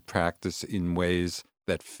intensive practice in ways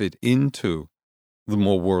that fit into the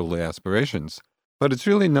more worldly aspirations. But it's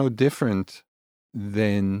really no different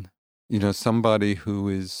than, somebody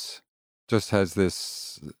who just has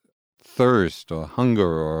this thirst or hunger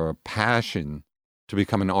or a passion to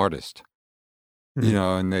become an artist, Hmm.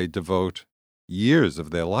 and they devote years of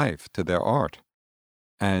their life to their art.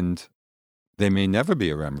 And they may never be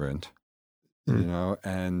a Rembrandt,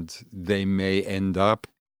 and they may end up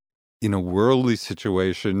in a worldly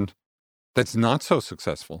situation that's not so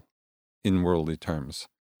successful in worldly terms,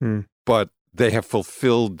 Hmm. but they have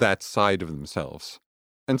fulfilled that side of themselves.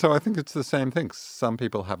 And so I think it's the same thing. Some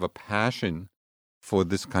people have a passion for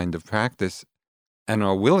this kind of practice and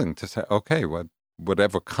are willing to say, okay,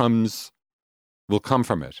 whatever comes will come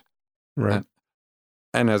from it. Right.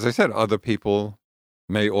 And as I said, other people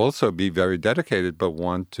may also be very dedicated, but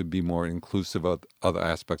want to be more inclusive of other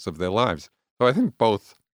aspects of their lives. So I think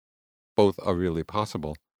both are really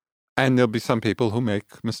possible. And there'll be some people who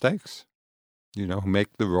make mistakes, who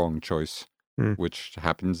make the wrong choice, Hmm. which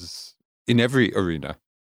happens in every arena.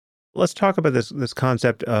 Let's talk about this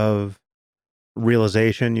concept of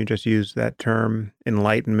realization. You just used that term,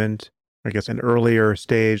 enlightenment. I guess an earlier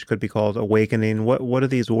stage could be called awakening. What do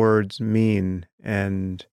these words mean,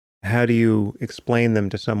 and how do you explain them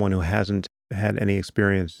to someone who hasn't had any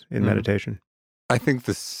experience in meditation? I think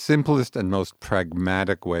the simplest and most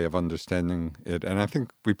pragmatic way of understanding it, and I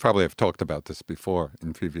think we probably have talked about this before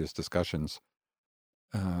in previous discussions,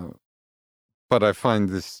 but I find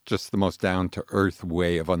this just the most down-to-earth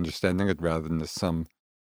way of understanding it rather than some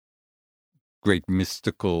great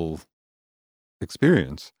mystical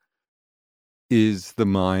experience, is the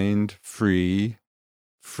mind free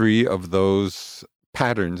of those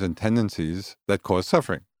patterns and tendencies that cause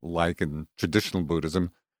suffering, like in traditional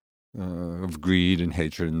Buddhism, of greed and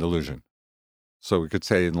hatred and delusion. So we could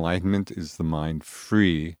say enlightenment is the mind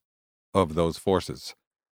free of those forces.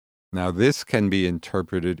 Now, this can be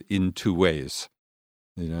interpreted in two ways.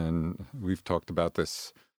 And we've talked about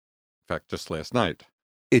this, in fact, just last night.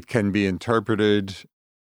 It can be interpreted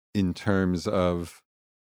in terms of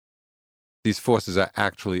these forces are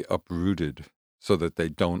actually uprooted so that they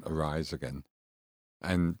don't arise again.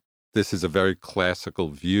 And this is a very classical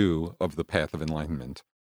view of the path of enlightenment,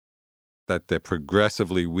 that they're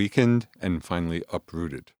progressively weakened and finally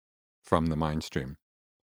uprooted from the mind stream.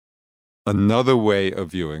 Another way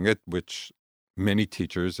of viewing it, which many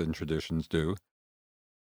teachers and traditions do,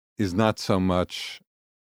 is not so much,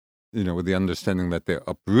 with the understanding that they're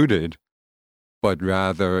uprooted, but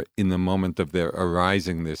rather in the moment of their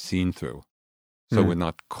arising, they're seen through. So we're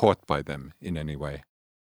not caught by them in any way.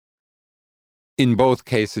 In both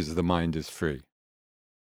cases, the mind is free.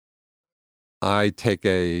 I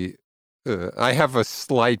have a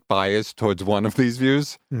slight bias towards one of these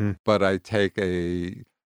views, but I take a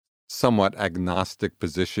somewhat agnostic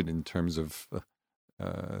position in terms of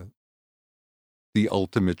the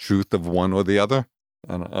ultimate truth of one or the other.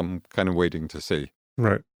 And I'm kind of waiting to see.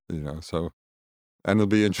 Right. So, and it'll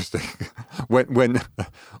be interesting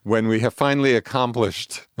when we have finally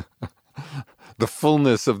accomplished the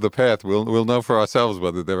fullness of the path, we'll know for ourselves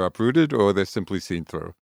whether they're uprooted or they're simply seen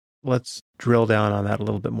through. Let's drill down on that a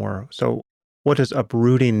little bit more. So what does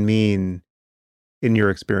uprooting mean in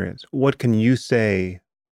your experience? What can you say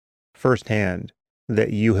firsthand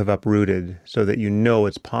that you have uprooted so that you know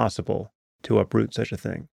it's possible to uproot such a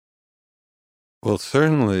thing? Well,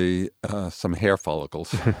 certainly some hair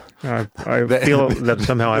follicles. I feel that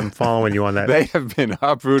somehow I'm following you on that. They have been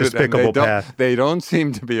uprooted, despicable and path. They don't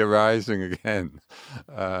seem to be arising again.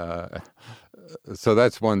 So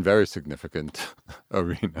that's one very significant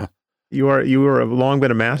arena. You have long been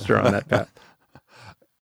a master on that path.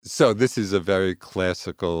 So this is a very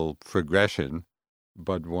classical progression,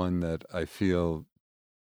 but one that I feel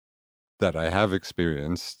that I have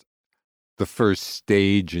experienced. The first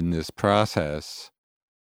stage in this process,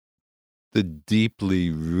 the deeply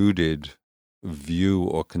rooted view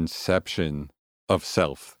or conception of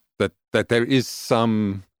self, that there is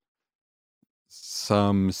some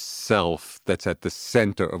self that's at the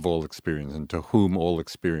center of all experience and to whom all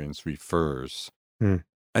experience refers.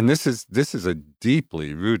 And this is a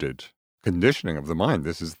deeply rooted conditioning of the mind.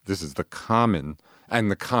 This is the common and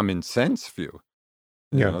the common sense view,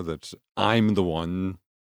 Yeah. that I'm the one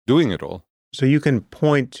doing it all. So you can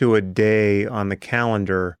point to a day on the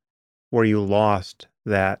calendar where you lost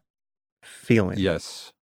that feeling.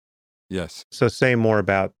 Yes. Yes. So say more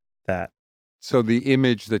about that. So the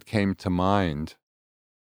image that came to mind,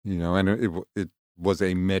 and it was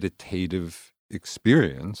a meditative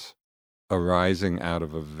experience arising out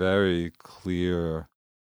of a very clear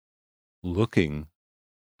looking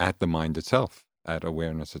at the mind itself, at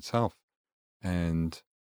awareness itself. And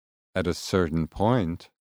at a certain point,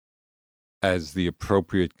 as the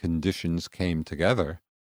appropriate conditions came together,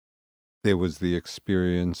 there was the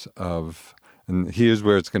experience of, and here's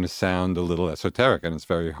where it's going to sound a little esoteric and it's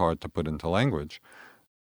very hard to put into language,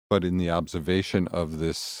 but in the observation of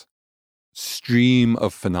this stream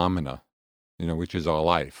of phenomena, which is our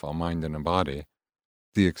life, our mind and our body,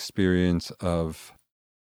 the experience of,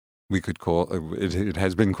 we could call it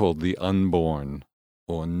has been called the unborn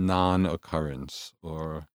or non-occurrence,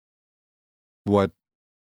 or what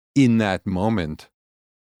in that moment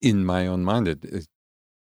in my own mind,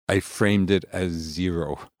 I framed it as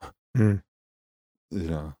zero. Mm.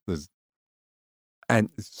 And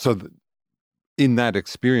so in that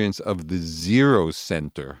experience of the zero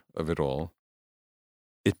center of it all,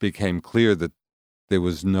 it became clear that there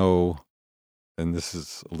was no, and this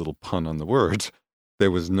is a little pun on the word,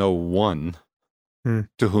 there was no one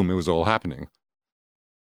to whom it was all happening.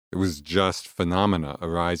 It was just phenomena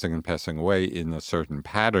arising and passing away in a certain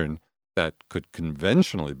pattern that could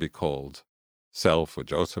conventionally be called self or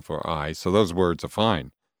Joseph or I. So those words are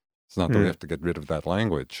fine. It's not that we have to get rid of that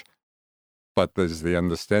language. But there's the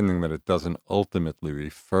understanding that it doesn't ultimately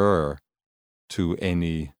refer to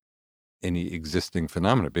any existing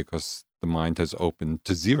phenomena because the mind has opened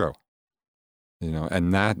to zero.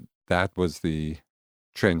 And that was the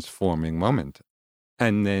transforming moment.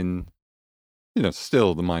 And then,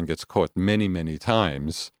 still the mind gets caught many, many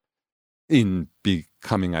times in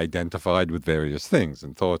becoming identified with various things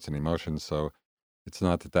and thoughts and emotions. So it's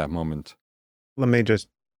not at that moment. Let me just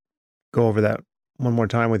go over that one more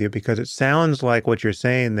time with you, because it sounds like what you're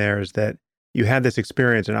saying there is that you had this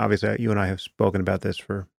experience, and obviously you and I have spoken about this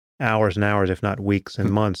for hours and hours, if not weeks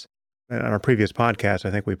and months. On our previous podcast,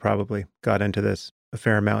 I think we probably got into this a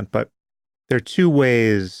fair amount, but there are two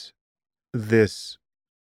ways this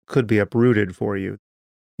could be uprooted for you.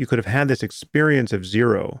 You could have had this experience of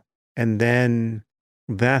zero, and then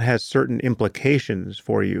that has certain implications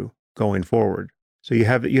for you going forward. So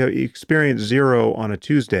you experience zero on a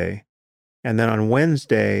Tuesday, and then on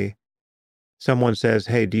Wednesday, someone says,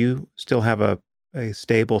 hey, do you still have a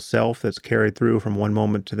stable self that's carried through from one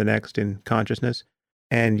moment to the next in consciousness?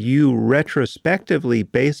 And you retrospectively,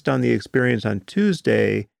 based on the experience on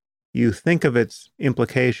Tuesday, you think of its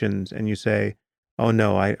implications and you say, oh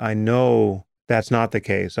no, I know that's not the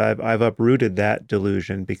case. I've uprooted that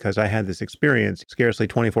delusion because I had this experience scarcely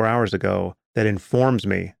 24 hours ago that informs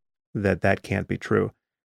me that that can't be true.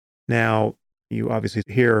 Now, you obviously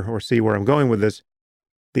hear or see where I'm going with this.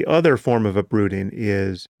 The other form of uprooting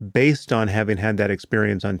is based on having had that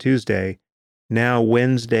experience on Tuesday. Now,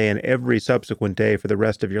 Wednesday and every subsequent day for the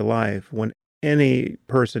rest of your life, when any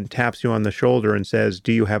person taps you on the shoulder and says,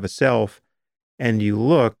 do you have a self? And you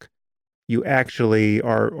look, you actually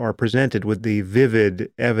are presented with the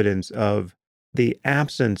vivid evidence of the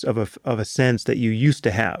absence of a sense that you used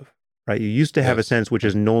to have, right? You used to have a sense which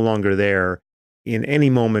is no longer there in any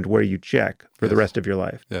moment where you check for the rest of your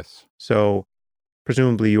life. Yes. So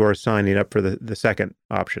presumably you are signing up for the second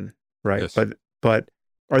option, right? Yes. But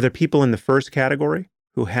are there people in the first category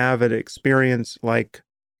who have an experience like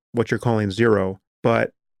what you're calling zero,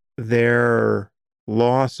 but their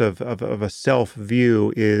loss of a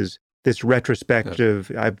self-view is this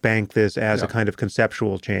retrospective, I bank this as a kind of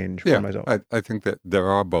conceptual change for myself? I think that there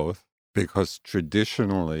are both, because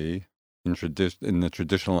traditionally, in the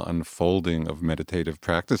traditional unfolding of meditative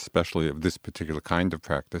practice, especially of this particular kind of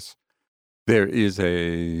practice, there is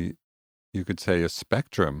you could say, a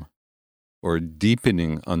spectrum or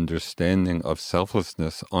deepening understanding of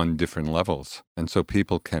selflessness on different levels. And so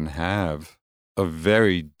people can have a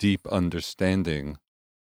very deep understanding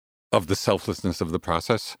of the selflessness of the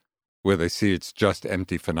process, where they see it's just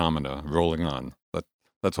empty phenomena rolling on.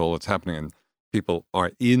 That's all that's happening. And people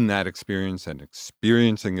are in that experience and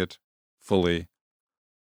experiencing it fully,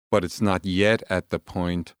 but it's not yet at the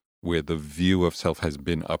point where the view of self has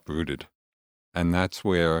been uprooted. And that's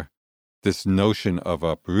where this notion of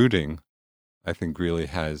uprooting, I think, really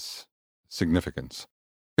has significance.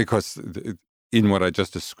 Because in what I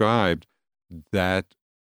just described, that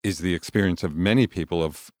is the experience of many people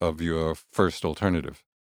of your first alternative,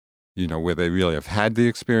 where they really have had the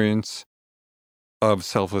experience of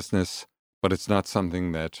selflessness, but it's not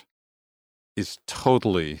something that is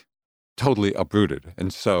totally uprooted.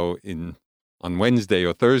 And so on Wednesday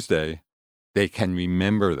or Thursday, they can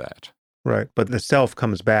remember that. Right. But the self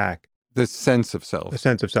comes back. The sense of self. The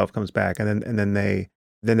sense of self comes back. And then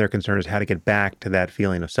their concern is how to get back to that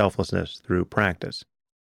feeling of selflessness through practice.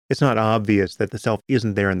 It's not obvious that the self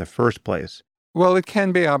isn't there in the first place. Well, it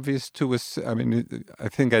can be obvious to us. I mean, I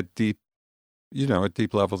think at deep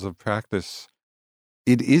levels of practice,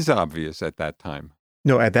 it is obvious at that time.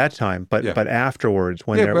 No, at that time, but afterwards,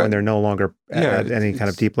 when they're no longer at any kind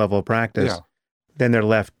of deep level of practice, then they're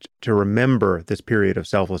left to remember this period of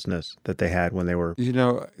selflessness that they had when they were.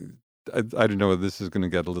 I don't know if this is going to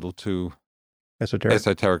get a little too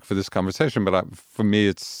esoteric for this conversation, but for me,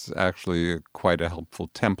 it's actually quite a helpful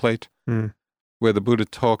template where the Buddha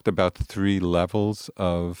talked about 3 levels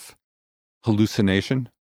of hallucination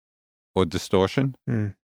or distortion.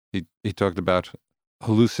 He talked about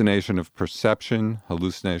hallucination of perception,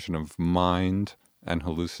 hallucination of mind, and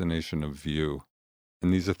hallucination of view.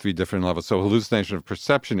 And these are 3 different levels. So hallucination of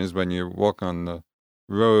perception is when you walk on the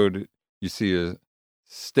road, you see a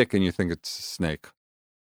stick and you think it's a snake.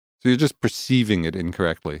 So you're just perceiving it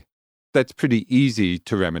incorrectly. That's pretty easy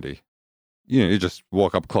to remedy. You just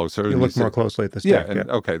walk up closer. You look more closely at the stick.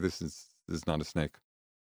 Okay, this is not a snake.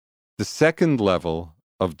 The second level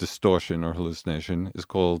of distortion or hallucination is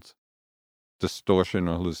called distortion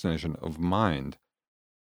or hallucination of mind.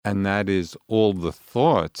 And that is all the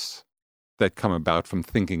thoughts that come about from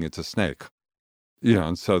thinking it's a snake.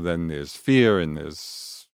 And so then there's fear and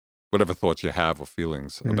there's whatever thoughts you have or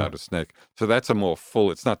feelings about a snake. So that's a more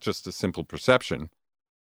full, it's not just a simple perception.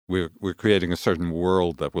 We're creating a certain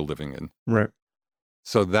world that we're living in. Right.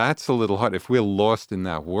 So that's a little hard. If we're lost in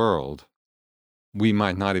that world, we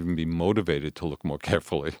might not even be motivated to look more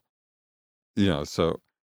carefully. So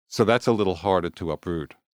that's a little harder to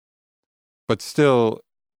uproot. But still,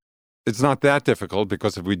 it's not that difficult,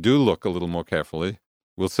 because if we do look a little more carefully,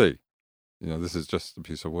 we'll see. This is just a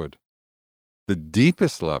piece of wood. The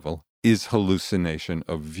deepest level is hallucination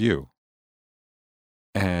of view.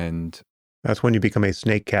 And that's when you become a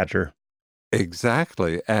snake catcher.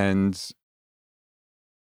 Exactly. And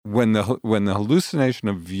when the hallucination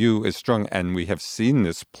of view is strong, and we have seen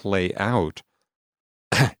this play out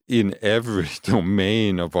in every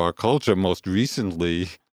domain of our culture, most recently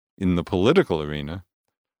in the political arena,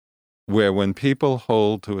 where when people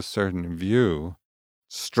hold to a certain view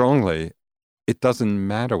strongly, it doesn't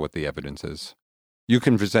matter what the evidence is. You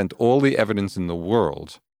can present all the evidence in the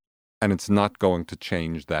world, and it's not going to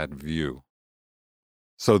change that view.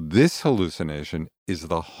 So this hallucination is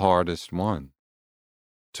the hardest one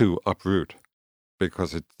to uproot,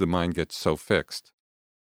 because the mind gets so fixed.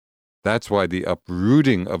 That's why the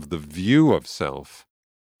uprooting of the view of self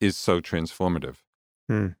is so transformative.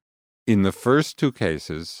 In the first 2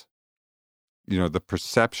 cases, the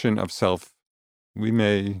perception of self we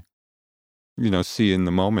may, see in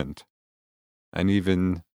the moment, and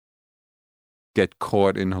even get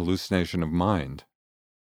caught in hallucination of mind.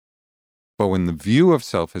 But when the view of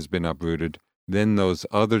self has been uprooted, then those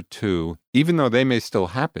other 2, even though they may still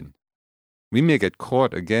happen, we may get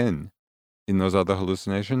caught again in those other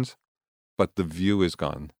hallucinations, but the view is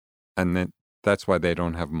gone. And that's why they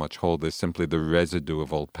don't have much hold. There's simply the residue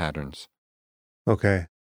of old patterns. Okay.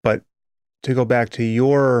 But to go back to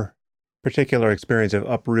your particular experience of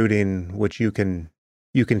uprooting, which you can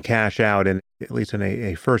cash out, in at least in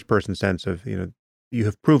a first person sense of, you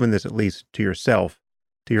have proven this at least to yourself,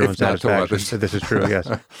 to your own satisfaction. So this is true, yes.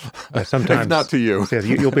 Sometimes, if not to you. Yes,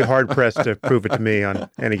 you'll be hard pressed to prove it to me on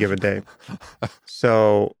any given day.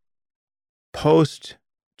 So post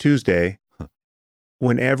Tuesday,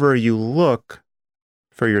 whenever you look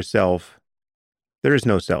for yourself, there is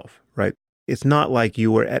no self, right? It's not like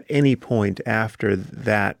you were at any point after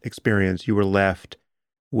that experience, you were left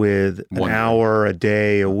with an hour, a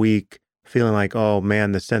day, a week, feeling like, oh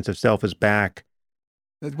man, the sense of self is back.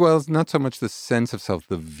 Well, it's not so much the sense of self,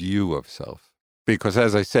 the view of self. Because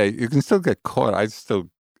as I say, you can still get caught.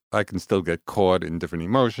 I can still get caught in different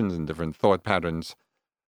emotions and different thought patterns.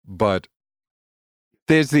 But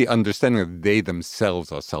there's the understanding that they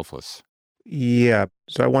themselves are selfless. Yeah.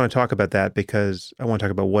 So I want to talk about that, because I want to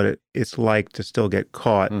talk about what it's like to still get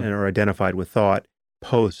caught and or identified with thought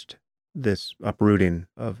post this uprooting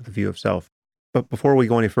of the view of self. But before we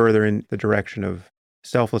go any further in the direction of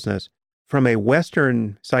selflessness, from a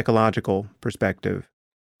Western psychological perspective,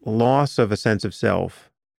 loss of a sense of self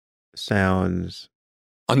sounds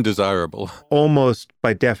undesirable. Almost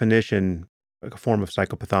by definition a form of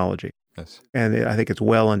psychopathology. Yes. And I think it's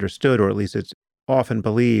well understood, or at least it's often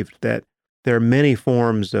believed, that there are many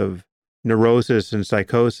forms of neurosis and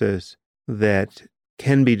psychosis that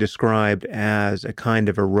can be described as a kind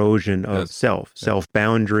of erosion of Yes. self, Yes.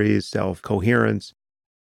 self-boundaries, self-coherence.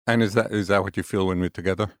 And is that what you feel when we're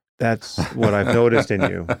together? That's what I've noticed in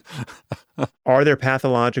you. Are there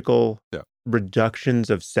pathological Yeah. reductions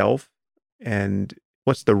of self? And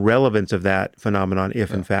what's the relevance of that phenomenon, if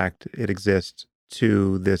Yeah. in fact it exists,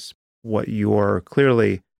 to this, what you're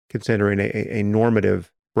clearly considering a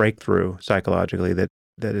normative breakthrough psychologically that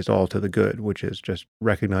is all to the good, which is just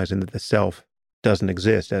recognizing that the self doesn't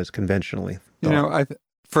exist as conventionally thought?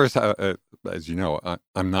 First, as you know,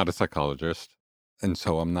 I'm not a psychologist, and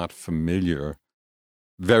so I'm not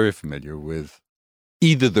very familiar with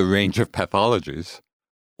either the range of pathologies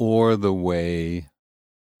or the way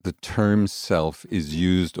the term self is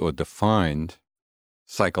used or defined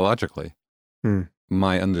psychologically.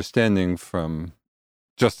 My understanding from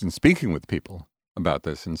just in speaking with people about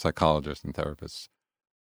this, and psychologists and therapists,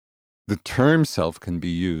 the term self can be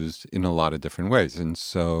used in a lot of different ways. And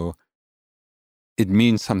so it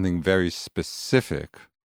means something very specific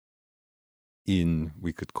in,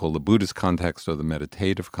 we could call the Buddhist context or the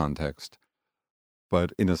meditative context.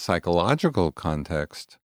 But in a psychological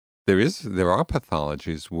context, there are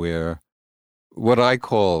pathologies where what I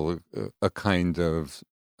call a kind of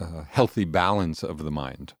healthy balance of the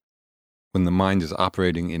mind. When the mind is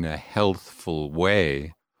operating in a healthful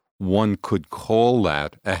way, one could call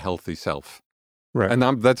that a healthy self. Right.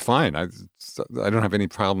 And that's fine. I don't have any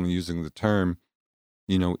problem using the term,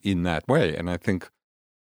 in that way. And I think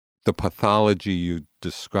the pathology you're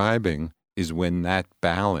describing is when that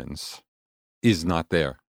balance is not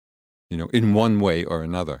there, in one way or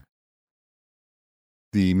another.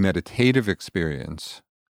 The meditative experience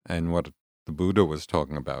and what the Buddha was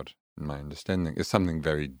talking about, in my understanding, is something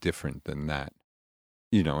very different than that.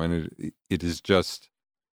 And it is just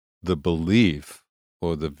the belief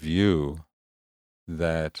or the view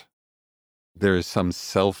that there is some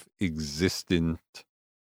self-existent,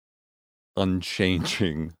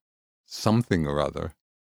 unchanging something or other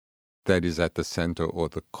that is at the center or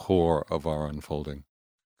the core of our unfolding.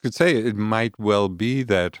 You could say it might well be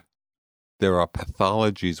that there are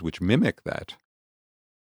pathologies which mimic that,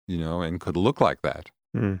 and could look like that.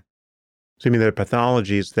 So you mean there are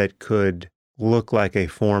pathologies that could look like a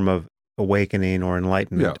form of awakening or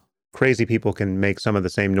enlightenment? Yeah. Crazy people can make some of the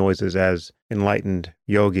same noises as enlightened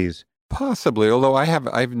yogis. Possibly, although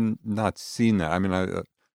I've not seen that. I mean,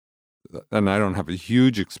 and I don't have a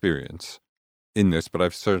huge experience in this, but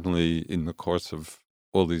I've certainly, in the course of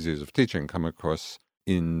all these years of teaching, come across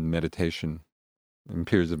in meditation, in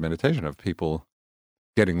periods of meditation, of people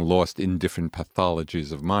getting lost in different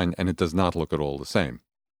pathologies of mind, and it does not look at all the same.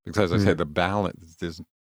 Because, as I say, the balance,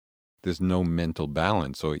 there's no mental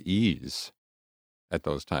balance or ease at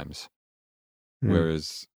those times.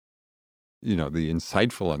 Whereas, the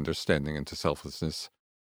insightful understanding into selflessness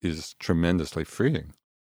is tremendously freeing.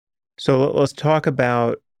 So let's talk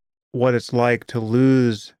about what it's like to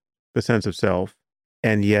lose the sense of self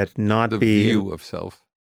and yet not the be... view of self.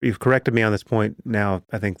 You've corrected me on this point now,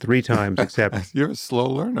 I think 3 times, except You're a slow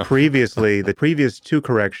learner. Previously, the previous 2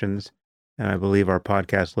 corrections, and I believe our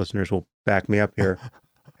podcast listeners will back me up here,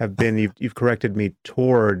 have been, you've corrected me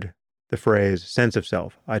toward the phrase sense of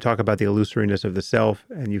self. I talk about the illusoriness of the self,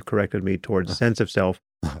 and you've corrected me towards sense of self.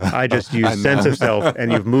 I just use sense of self,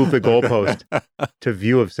 and you've moved the goalpost to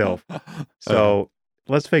view of self. So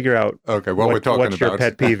let's figure out what we're talking what about. your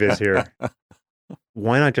pet peeve is here.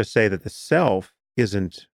 Why not just say that the self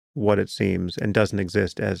isn't what it seems and doesn't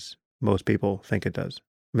exist as most people think it does?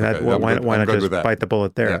 I mean, why not just bite the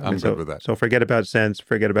bullet there? Yeah, I'm good with that. So forget about sense,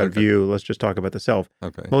 forget about view. Let's just talk about the self.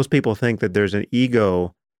 Okay. Most people think that there's an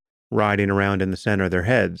ego riding around in the center of their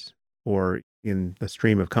heads or in the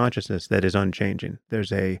stream of consciousness that is unchanging.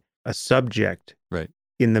 There's a subject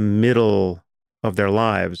in the middle of their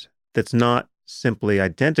lives that's not simply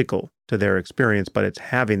identical to their experience, but it's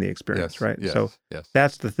having the experience, right? So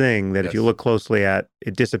that's the thing that if you look closely at,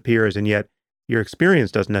 it disappears, and yet your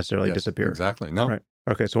experience doesn't necessarily disappear. Exactly. No. Right.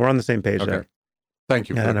 Okay, so we're on the same page there. Thank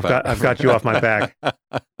you. And I've got you off my back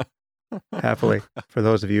happily. For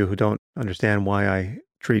those of you who don't understand why I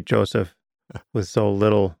treat Joseph with so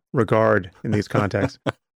little regard in these contexts,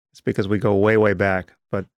 it's because we go way, way back.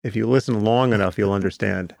 But if you listen long enough, you'll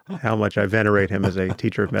understand how much I venerate him as a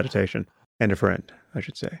teacher of meditation and a friend, I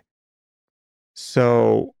should say.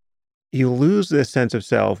 So you lose this sense of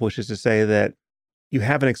self, which is to say that you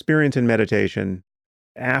have an experience in meditation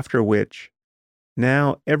after which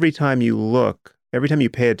now every time you look, every time you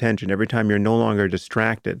pay attention, every time you're no longer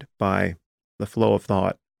distracted by the flow of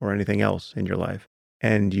thought or anything else in your life,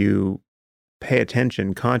 and you pay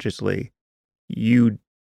attention consciously, you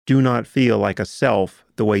do not feel like a self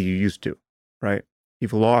the way you used to, right?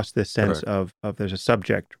 You've lost this sense Correct. of there's a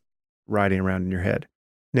subject riding around in your head.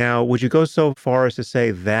 Now, would you go so far as to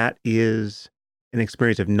say that is an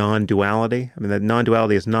experience of non-duality? I mean, that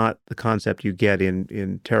non-duality is not the concept you get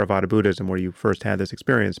in Theravada Buddhism where you first had this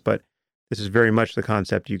experience, but this is very much the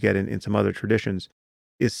concept you get in some other traditions.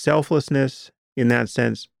 Is selflessness, in that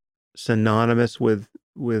sense, synonymous with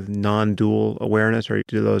non-dual awareness, or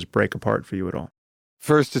do those break apart for you at all?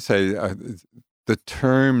 First to say, the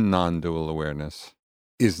term non-dual awareness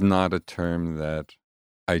is not a term that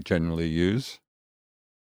I generally use,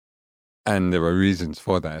 and there are reasons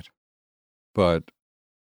for that. But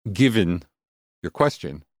given your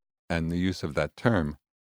question and the use of that term,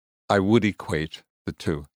 I would equate the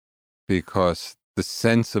two, because the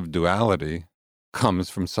sense of duality comes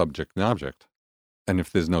from subject and object. And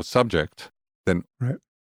if there's no subject, then Right.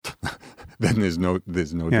 then there's no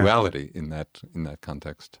Yeah. duality in that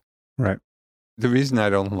context. Right. The reason I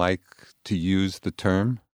don't like to use the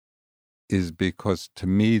term is because, to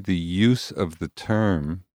me, the use of the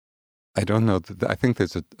term, I don't know. I think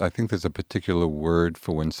there's a particular word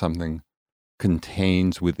for when something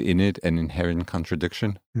contains within it an inherent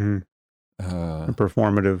contradiction. Mhm. A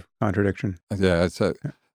performative contradiction. Yeah.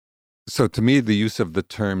 So to me, the use of the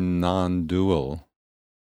term non-dual,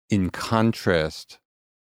 in contrast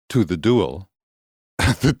to the dual,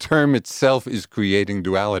 the term itself is creating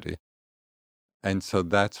duality, and so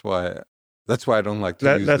that's why I don't like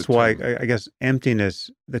to use That's the why term. I guess emptiness,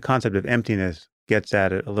 the concept of emptiness, gets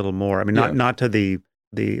at it a little more. I mean, Yeah. not to the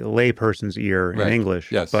layperson's ear in Right.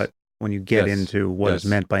 English, Yes. but when you get Yes. into what is Yes.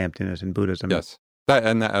 meant by emptiness in Buddhism. Yes.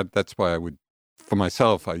 That's why I would, for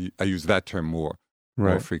myself, I use that term more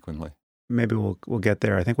Right. frequently. Maybe we'll get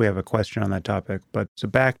there. I think we have a question on that topic. But so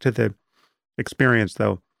back to the experience,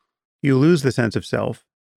 though. You lose the sense of self,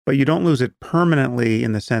 but you don't lose it permanently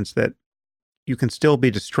in the sense that you can still be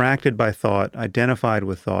distracted by thought, identified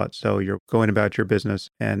with thought. So you're going about your business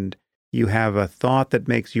and you have a thought that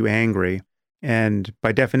makes you angry. And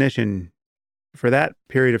by definition, for that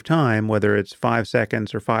period of time, whether it's 5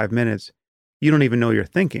 seconds or 5 minutes, you don't even know you're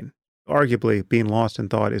thinking. Arguably, being lost in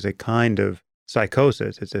thought is a kind of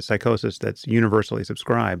psychosis. It's a psychosis that's universally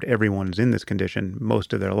subscribed. Everyone's in this condition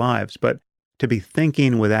most of their lives. But to be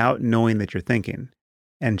thinking without knowing that you're thinking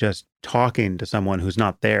and just talking to someone who's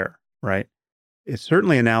not there, right? It's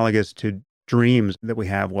certainly analogous to dreams that we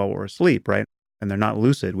have while we're asleep, right? And they're not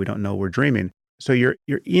lucid. We don't know we're dreaming. So you're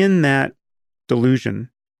in that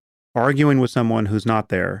delusion, arguing with someone who's not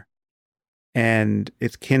there, and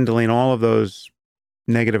it's kindling all of those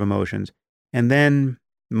negative emotions. And then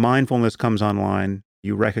mindfulness comes online.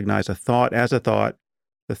 You recognize a thought as a thought.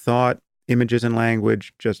 The thought, images, and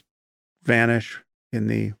language just vanish in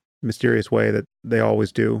the mysterious way that they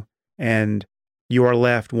always do. And you are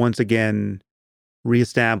left once again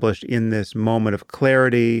reestablished in this moment of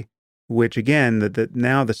clarity, which again,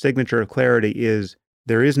 now the signature of clarity is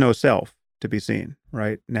there is no self to be seen,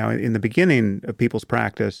 right? Now, in the beginning of people's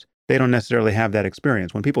practice, they don't necessarily have that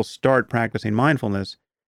experience. When people start practicing mindfulness,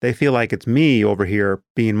 they feel like it's me over here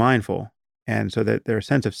being mindful. And so that their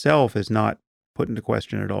sense of self is not put into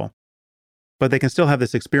question at all. But they can still have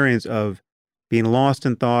this experience of being lost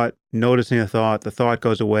in thought, noticing a thought, the thought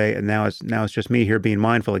goes away, and now it's just me here being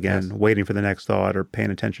mindful again, Yes. waiting for the next thought or paying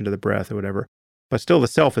attention to the breath or whatever. But still the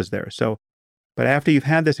self is there. So, but after you've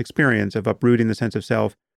had this experience of uprooting the sense of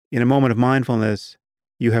self, in a moment of mindfulness,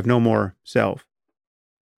 you have no more self.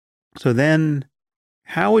 So then,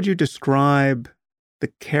 how would you describe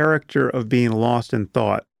the character of being lost in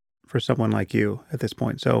thought for someone like you at this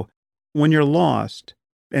point? So when you're lost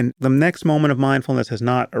and the next moment of mindfulness has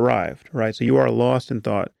not arrived, right? So you are lost in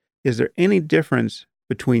thought. Is there any difference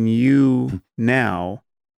between you now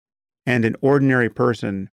and an ordinary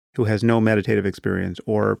person who has no meditative experience,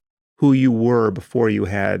 or who you were before you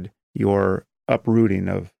had your uprooting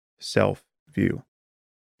of self-view?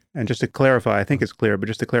 And just to clarify, I think it's clear, but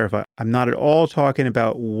just to clarify, I'm not at all talking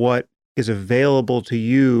about what is available to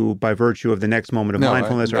you by virtue of the next moment of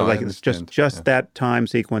mindfulness, or I like it's understand. just that time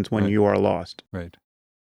sequence when Right. you are lost. Right.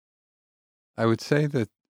 I would say that,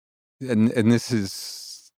 and this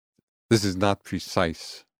is not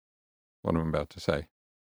precise what I'm about to say,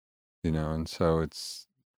 and so it's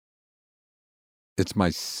my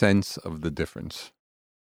sense of the difference,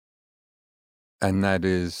 and that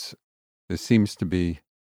is, there seems to be,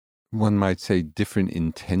 one might say, different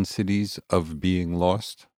intensities of being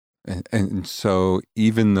lost, and so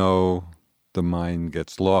even though the mind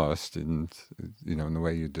gets lost in the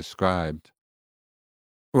way you described,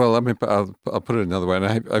 Well, I'll put it another way, and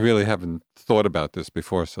I really haven't thought about this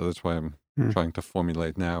before, so that's why I'm Hmm. trying to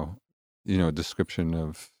formulate now, a description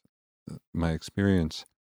of my experience.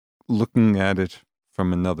 Looking at it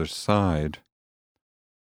from another side,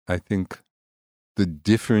 I think the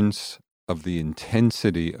difference of the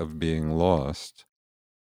intensity of being lost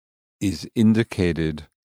is indicated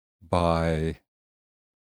by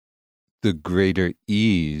the greater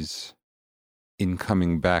ease in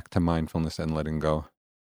coming back to mindfulness and letting go,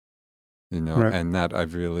 Right. and that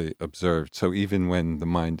I've really observed. So even when the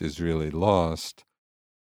mind is really lost,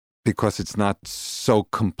 because it's not so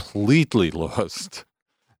completely lost,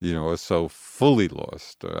 or so fully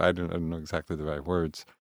lost, or I don't know exactly the right words,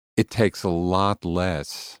 it takes a lot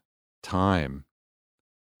less time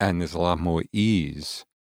and there's a lot more ease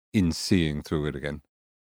in seeing through it again.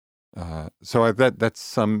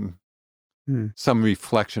 That's Hmm. some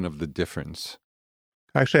reflection of the difference.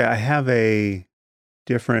 Actually, I have a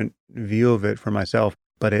different view of it for myself,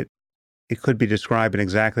 but it could be described in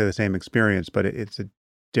exactly the same experience, but it's a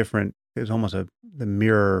different, it's almost the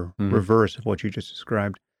mirror Mm-hmm. reverse of what you just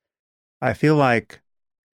described. I feel like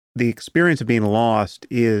the experience of being lost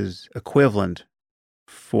is equivalent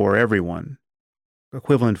for everyone,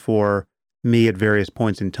 equivalent for me at various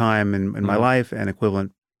points in time in my Mm-hmm. life, and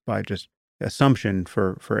equivalent by just assumption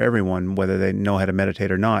for everyone, whether they know how to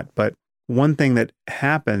meditate or not. But one thing that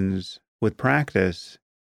happens with practice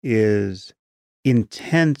is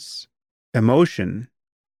intense emotion,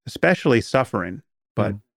 especially suffering,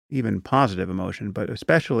 but Mm-hmm. even positive emotion, but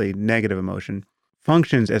especially negative emotion,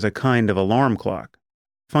 functions as a kind of alarm clock,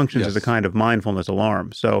 functions as a Yes. kind of mindfulness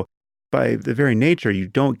alarm. So, by the very nature, you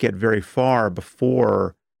don't get very far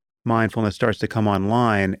before mindfulness starts to come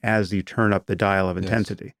online as you turn up the dial of Yes.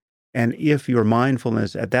 intensity. And if your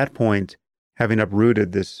mindfulness at that point, having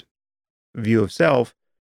uprooted this view of self,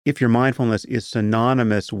 if your mindfulness is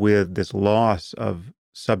synonymous with this loss of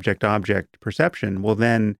subject object perception, well,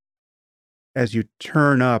 then as you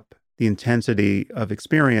turn up the intensity of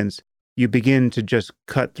experience, you begin to just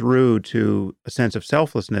cut through to a sense of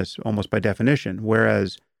selflessness almost by definition.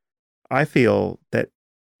 Whereas I feel that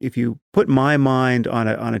if you put my mind on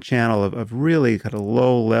a channel of really kind of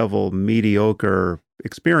low level, mediocre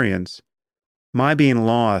experience, my being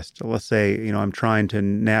lost, let's say, I'm trying to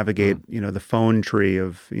navigate, Mm. the phone tree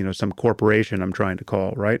of, some corporation I'm trying to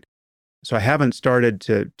call, right? So I haven't started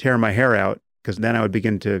to tear my hair out because then I would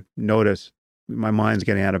begin to notice my mind's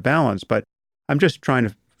getting out of balance. But I'm just trying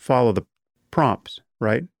to follow the prompts,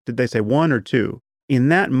 right? Did they say one or two? In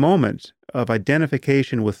that moment of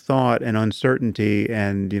identification with thought and uncertainty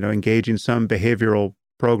and, engaging some behavioral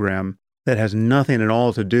program that has nothing at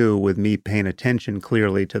all to do with me paying attention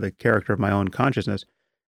clearly to the character of my own consciousness,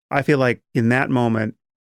 I feel like in that moment,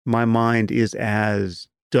 my mind is as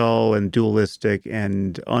dull and dualistic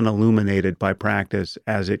and unilluminated by practice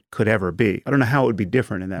as it could ever be. I don't know how it would be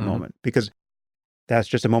different in that Mm-hmm. moment because that's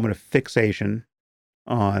just a moment of fixation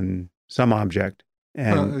on some object.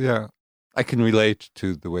 And Yeah, I can relate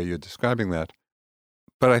to the way you're describing that,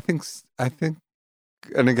 but I think,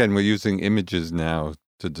 and again, we're using images now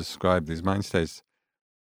to describe these mind states.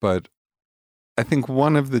 But I think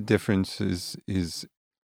one of the differences is,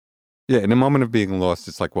 yeah, in a moment of being lost,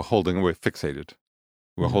 it's like we're fixated.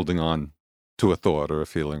 We're mm, holding on to a thought or a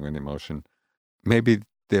feeling or an emotion. Maybe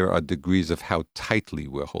there are degrees of how tightly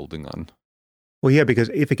we're holding on. well, yeah, because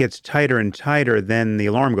if it gets tighter and tighter, then the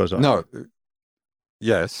alarm goes off. No,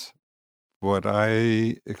 yes. What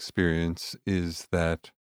I experience is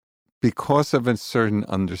that because of a certain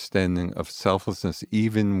understanding of selflessness,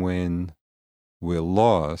 even when we're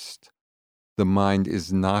lost, the mind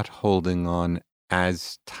is not holding on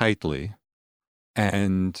as tightly.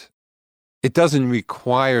 And it doesn't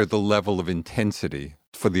require the level of intensity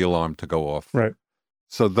for the alarm to go off. Right.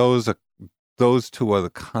 So those two are the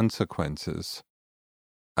consequences,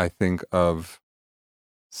 I think, of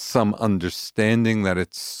some understanding that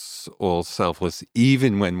it's all selfless,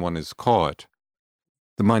 even when one is caught.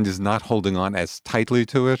 The mind is not holding on as tightly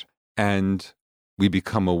to it, and we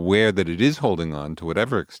become aware that it is holding on to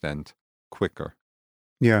whatever extent quicker.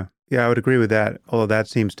 Yeah. Yeah, I would agree with that. Although that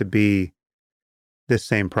seems to be this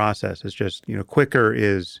same process. It's just, quicker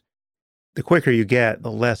is the quicker you get,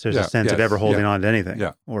 the less there's a Yeah, sense of ever yes, yeah, holding on to anything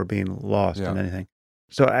yeah, or being lost yeah. in anything.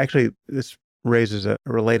 So actually, this raises a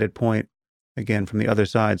related point again from the other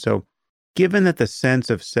side. So given that the sense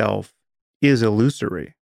of self is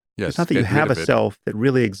illusory, it's Yes, not that you get rid have a of it. self that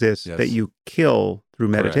really exists that Yes, you kill through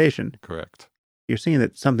correct, meditation. correct. You're seeing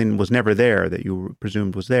that something was never there that you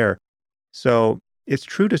presumed was there. So it's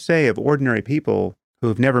true to say of ordinary people who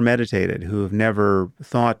have never meditated, who have never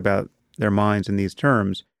thought about their minds in these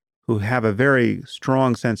terms, who have a very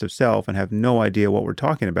strong sense of self and have no idea what we're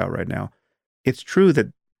talking about right now, it's true that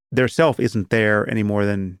their self isn't there any more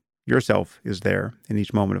than your self is there in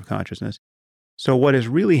each moment of consciousness. So what is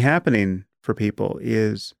really happening for people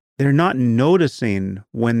is they're not noticing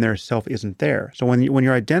when their self isn't there. So when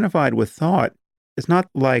you're identified with thought, it's not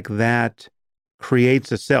like that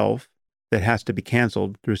creates a self that has to be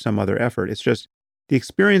canceled through some other effort. It's just the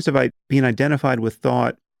experience of being identified with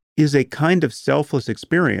thought is a kind of selfless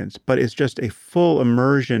experience, but it's just a full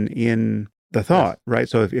immersion in the thought, right?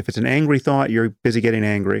 So if it's an angry thought, you're busy getting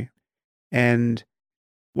angry. And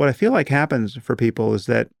what I feel like happens for people is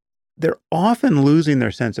that they're often losing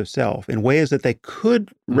their sense of self in ways that they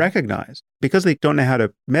could recognize. Because they don't know how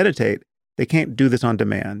to meditate, they can't do this on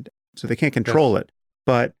demand, so they can't control it.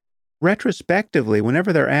 But retrospectively,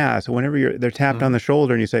 whenever they're asked, whenever they're tapped on the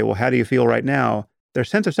shoulder and you say, well, how do you feel right now? Their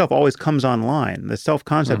sense of self always comes online. The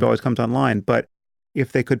self-concept always comes online. But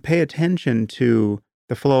if they could pay attention to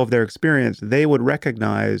the flow of their experience, they would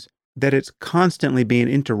recognize that it's constantly being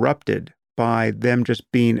interrupted by them just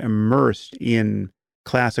being immersed in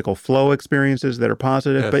classical flow experiences that are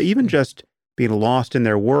positive, but even just being lost in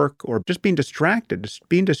their work or just being distracted. Just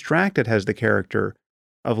being distracted has the character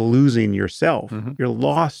of losing yourself. You're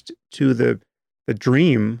lost to the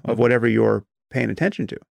dream of whatever you're paying attention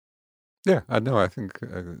to. Yeah, I know. I think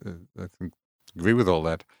agree with all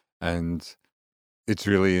that, and it's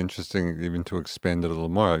really interesting even to expand it a little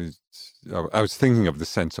more. I was thinking of the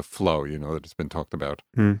sense of flow, that has been talked about,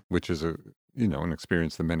 which is an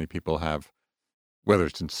experience that many people have, whether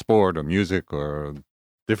it's in sport or music or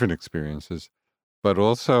different experiences. But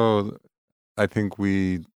also, I think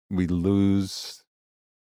we lose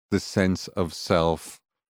the sense of self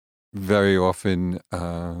very often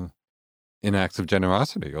in acts of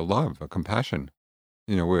generosity or love or compassion,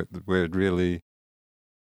 where it really,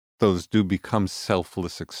 those do become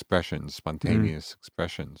selfless expressions, spontaneous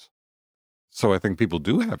expressions. So I think people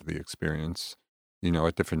do have the experience,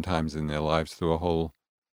 at different times in their lives through a whole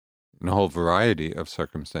variety of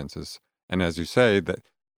circumstances. And as you say, that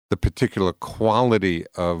the particular quality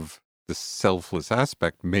of the selfless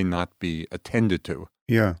aspect may not be attended to,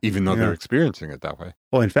 even though they're experiencing it that way.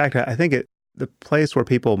 Well, in fact, I think the place where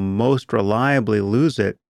people most reliably lose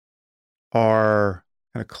it are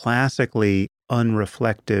kind of classically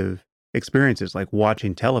unreflective experiences like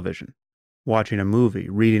watching television, watching a movie,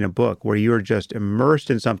 reading a book, where you're just immersed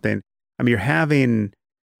in something. I mean, you're having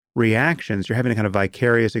reactions, you're having a kind of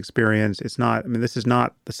vicarious experience. This is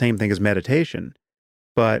not the same thing as meditation,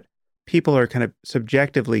 but people are kind of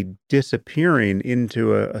subjectively disappearing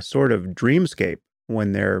into a sort of dreamscape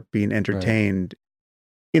when they're being entertained.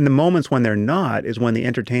 In the moments when they're not is when the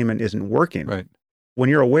entertainment isn't working. Right. When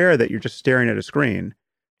you're aware that you're just staring at a screen,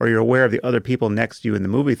 or you're aware of the other people next to you in the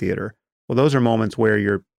movie theater, well, those are moments where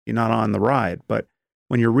you're not on the ride. But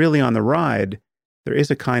when you're really on the ride, there is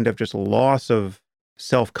a kind of just loss of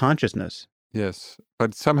self-consciousness. Yes,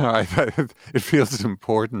 but somehow it feels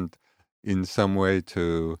important in some way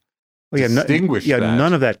to distinguish that.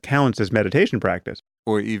 None of that counts as meditation practice.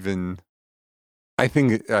 Or even, I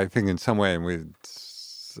think in some way, and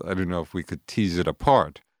I don't know if we could tease it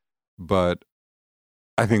apart, but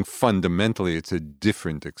I think fundamentally it's a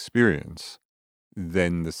different experience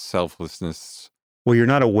than the selflessness. Well, you're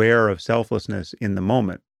not aware of selflessness in the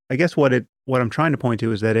moment. I guess what I'm trying to point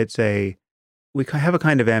to is that we have a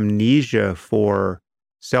kind of amnesia for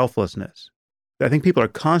selflessness. I think people are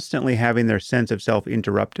constantly having their sense of self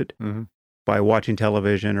interrupted by watching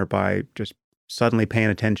television or by just suddenly paying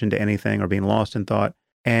attention to anything or being lost in thought.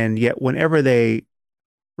 And yet whenever they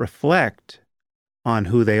reflect on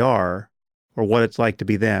who they are or what it's like to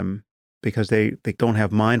be them, because they don't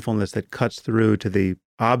have mindfulness that cuts through to the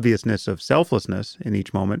obviousness of selflessness in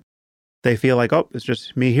each moment, they feel like, oh, it's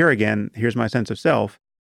just me here again. Here's my sense of self.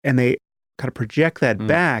 And they kind of project that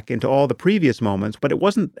back into all the previous moments, but it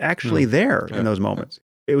wasn't actually there in those moments.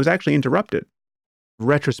 It was actually interrupted.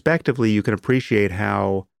 Retrospectively, you can appreciate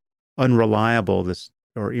how unreliable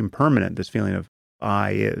or impermanent this feeling of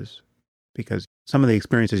I is, because some of the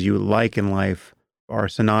experiences you like in life are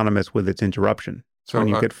synonymous with its interruption. So when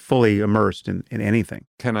you get fully immersed in anything.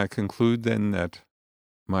 Can I conclude then that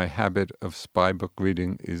my habit of spy book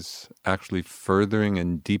reading is actually furthering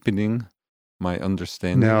and deepening my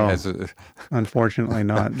understanding? No, unfortunately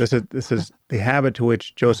not. This is the habit to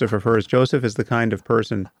which Joseph refers. Joseph is the kind of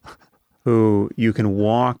person who you can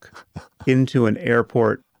walk into an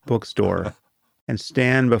airport bookstore and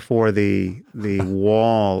stand before the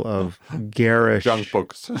wall of garish junk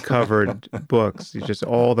books covered books, just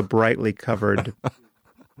all the brightly covered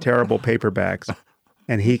terrible paperbacks,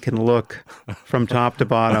 and he can look from top to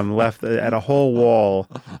bottom left at a whole wall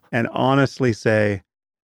and honestly say,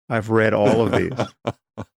 I've read all of these.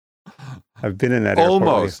 I've been in that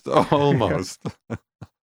airport with you. Almost.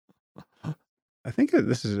 I think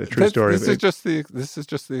this is a true story. This is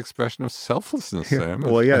just the expression of selflessness, Sam.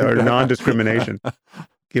 Well, yeah, or non-discrimination.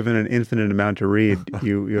 Given an infinite amount to read,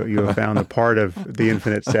 you have found the part of the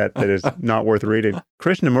infinite set that is not worth reading.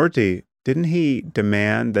 Krishnamurti, didn't he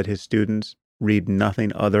demand that his students read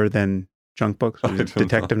nothing other than junk books, or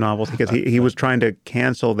detective novels? Because he was trying to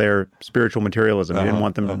cancel their spiritual materialism. He didn't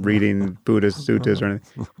want them reading Buddhist suttas or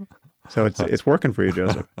anything. So it's working for you,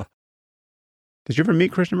 Joseph. Did you ever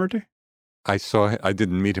meet Krishnamurti? I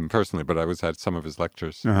didn't meet him personally, but I was at some of his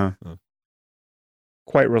lectures.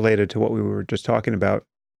 Quite related to what we were just talking about.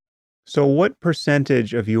 So what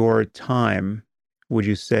percentage of your time would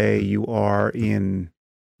you say you are in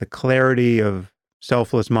the clarity of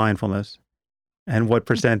selfless mindfulness? And what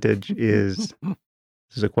percentage is,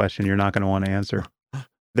 this is a question you're not going to want to answer.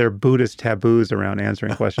 There are Buddhist taboos around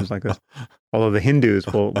answering questions like this. Although the Hindus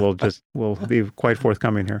will be quite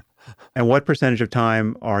forthcoming here. And what percentage of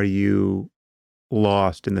time are you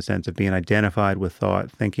lost in the sense of being identified with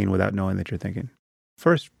thought, thinking without knowing that you're thinking?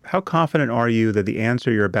 First, how confident are you that the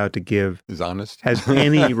answer you're about to give is honest, has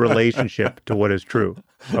any relationship to what is true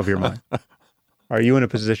of your mind? Are you in a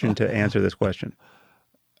position to answer this question?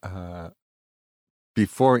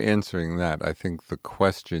 Before answering that, I think the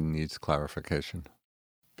question needs clarification,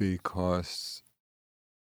 because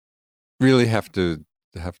really have to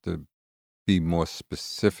be more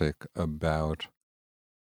specific about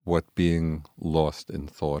what being lost in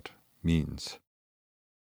thought means.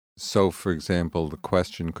 So, for example, the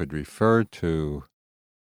question could refer to,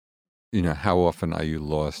 how often are you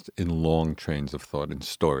lost in long trains of thought, in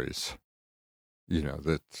stories?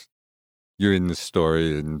 That you're in the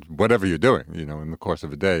story and whatever you're doing, in the course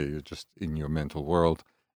of a day, you're just in your mental world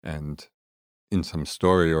and in some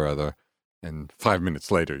story or other. And 5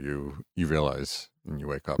 minutes later, you realize and you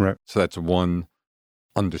wake up. Right. So that's one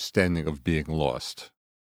understanding of being lost.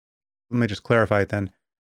 Let me just clarify it then.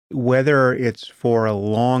 Whether it's for a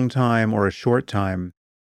long time or a short time,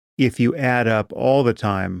 if you add up all the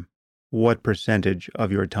time, what percentage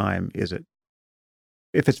of your time is it?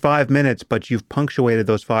 If it's 5 minutes, but you've punctuated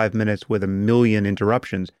those 5 minutes with a million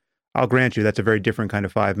interruptions, I'll grant you that's a very different kind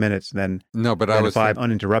of 5 minutes than five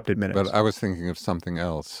uninterrupted minutes. But I was thinking of something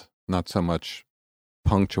else, not so much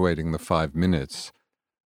punctuating the 5 minutes,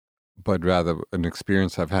 but rather an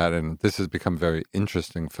experience I've had, and this has become very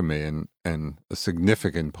interesting for me, and a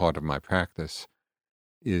significant part of my practice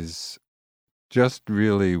is just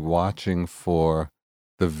really watching for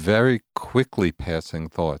the very quickly passing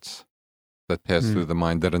thoughts that pass through the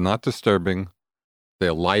mind that are not disturbing,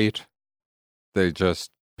 they're light, they just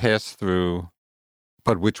pass through,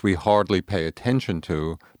 but which we hardly pay attention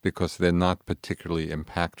to because they're not particularly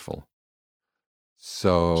impactful.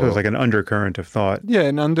 So it's like an undercurrent of thought. Yeah,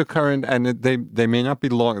 an undercurrent, and they may not be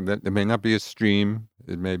long. It may not be a stream.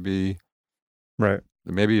 It may be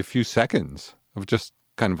a few seconds of just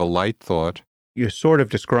kind of a light thought. You're sort of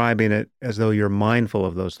describing it as though you're mindful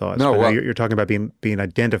of those thoughts. No, you're talking about being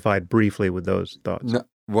identified briefly with those thoughts. No,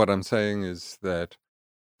 what I'm saying is that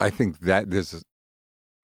I think that there's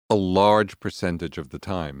a large percentage of the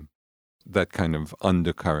time that kind of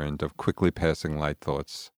undercurrent of quickly passing light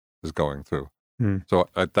thoughts is going through. So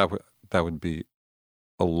that would be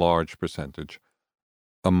a large percentage.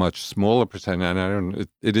 A much smaller percentage, and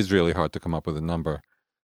it is really hard to come up with a number,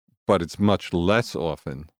 but it's much less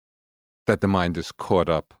often that the mind is caught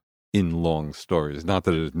up in long stories. Not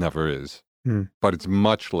that it never is, but it's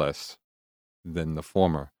much less than the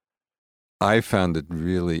former. I found it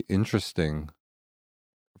really interesting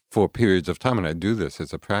for periods of time, and I do this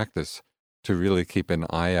as a practice, to really keep an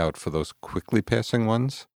eye out for those quickly passing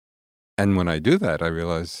ones. And when I do that, I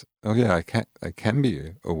realize, oh yeah, I can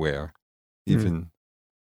be aware, even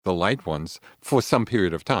the light ones, for some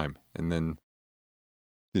period of time. And then,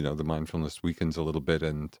 the mindfulness weakens a little bit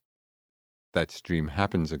and that stream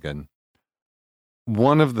happens again.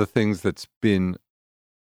 One of the things that's been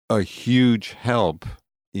a huge help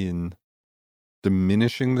in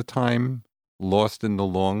diminishing the time lost in the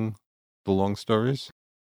long stories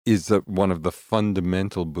is that one of the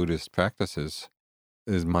fundamental Buddhist practices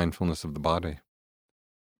is mindfulness of the body.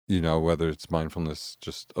 Whether it's mindfulness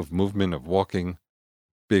just of movement, of walking,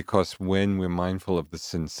 because when we're mindful of the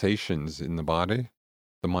sensations in the body,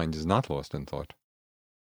 the mind is not lost in thought.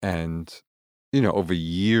 And, over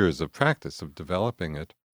years of practice of developing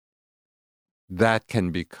it, that can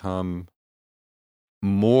become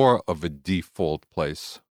more of a default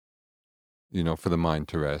place, for the mind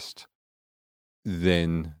to rest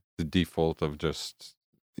than the default of just,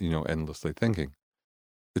 endlessly thinking.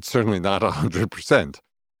 It's certainly not 100%,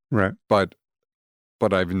 Right. but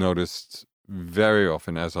I've noticed very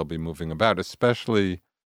often as I'll be moving about, especially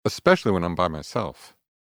when I'm by myself,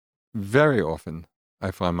 very often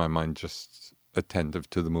I find my mind just attentive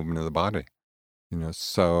to the movement of the body.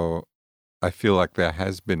 So I feel like there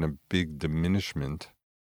has been a big diminishment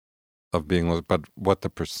of being, but what the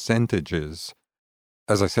percentage is,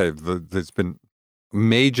 as I say, there's been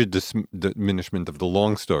major diminishment of the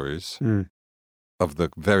long stories, of the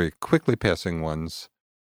very quickly passing ones.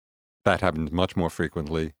 That happens much more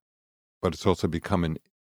frequently, but it's also become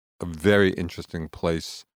a very interesting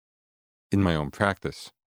place in my own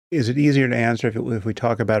practice. Is it easier to answer if we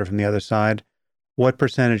talk about it from the other side? What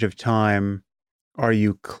percentage of time are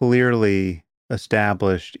you clearly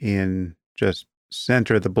established in just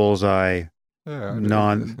center the bullseye, Yeah,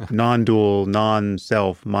 non-dual,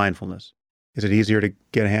 non-self mindfulness? Is it easier to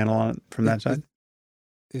get a handle on it from that side?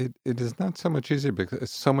 it is not so much easier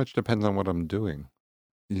because so much depends on what I'm doing.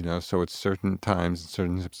 So at certain times, in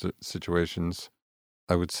certain situations,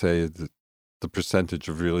 I would say that the percentage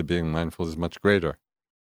of really being mindful is much greater.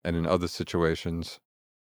 And in other situations,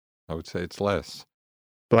 I would say it's less.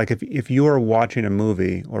 But like if you are watching a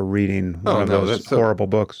movie or reading one of those horrible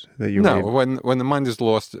books that you read. When the mind is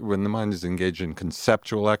lost, when the mind is engaged in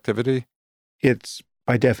conceptual activity, it's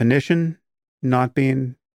by definition not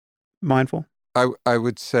being mindful? I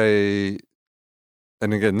would say,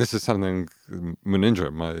 and again, this is something Munindra,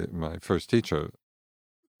 my first teacher,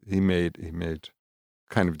 he made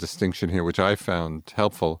kind of distinction here, which I found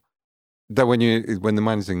helpful. That when the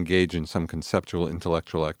mind is engaged in some conceptual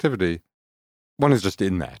intellectual activity, one is just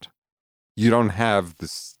in that. You don't have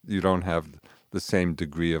the same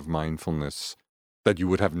degree of mindfulness that you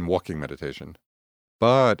would have in walking meditation.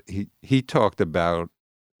 But he talked about,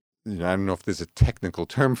 I don't know if there's a technical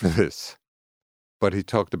term for this, but he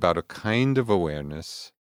talked about a kind of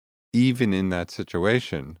awareness, even in that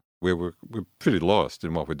situation where we're pretty lost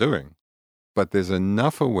in what we're doing. But there's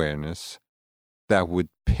enough awareness that would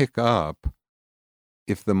pick up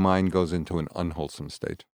if the mind goes into an unwholesome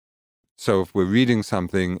state. So if we're reading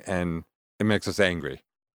something and it makes us angry,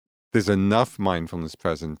 there's enough mindfulness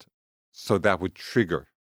present so that would trigger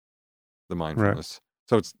the mindfulness.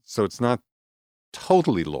 Right. So it's not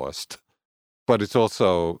totally lost, but it's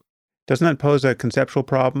also... Doesn't that pose a conceptual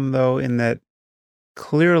problem, though, in that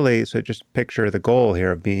clearly, so just picture the goal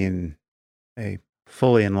here of being a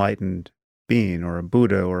fully enlightened being or a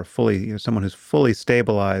Buddha or someone who's fully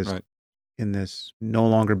stabilized in this, no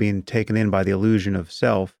longer being taken in by the illusion of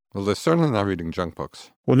self. Well, they're certainly not reading junk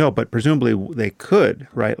books. Well, no, but presumably they could,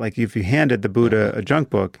 right? Like if you handed the Buddha a junk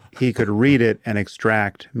book, he could read it and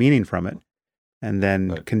extract meaning from it and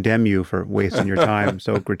then condemn you for wasting your time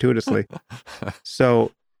so gratuitously.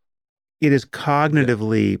 So it is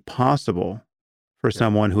cognitively possible for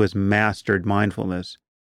someone who has mastered mindfulness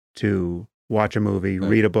to watch a movie,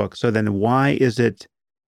 read a book. So then why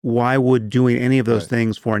would doing any of those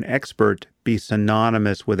things for an expert be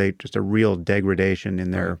synonymous with just a real degradation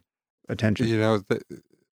in their attention?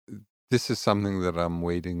 This is something that I'm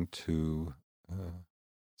waiting to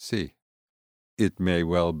see. It may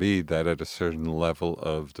well be that at a certain level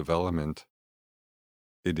of development,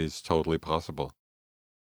 it is totally possible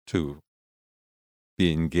to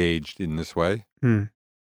be engaged in this way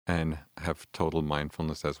and have total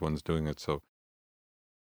mindfulness as one's doing it. So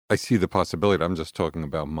I see the possibility. I'm just talking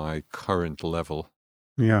about my current level.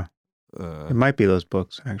 Yeah. It might be those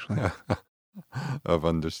books, actually. of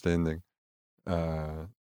understanding. Although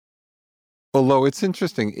it's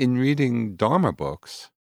interesting, in reading Dharma books,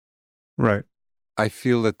 right, I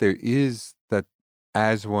feel that there is that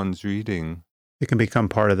as one's reading, it can become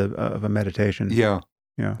part of a meditation. Yeah.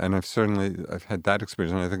 And I've had that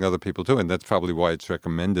experience, and I think other people too, and that's probably why it's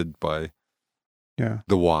recommended by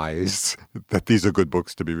the wise that these are good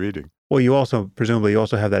books to be reading. Well, presumably you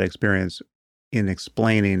also have that experience in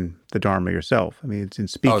explaining the Dharma yourself. I mean, it's in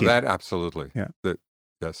speaking. Oh, that absolutely. Yeah.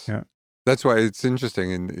 Yes. Yeah. That's why it's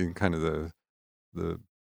interesting in kind of the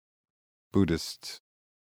Buddhist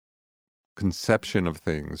conception of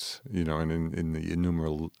things, and in the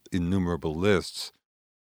innumerable lists,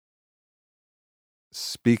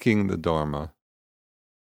 speaking the Dharma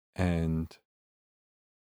and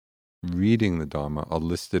reading the Dharma are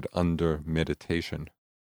listed under meditation.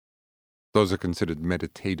 Those are considered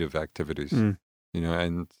meditative activities, and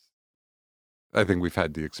I think we've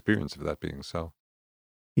had the experience of that being so.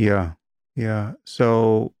 Yeah.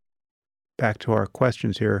 So back to our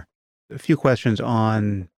questions here. A few questions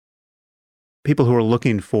on people who are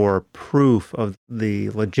looking for proof of the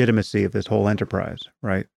legitimacy of this whole enterprise,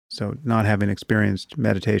 right? So not having experienced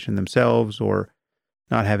meditation themselves or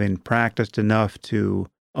not having practiced enough to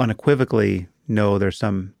unequivocally know there's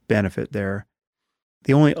some benefit there.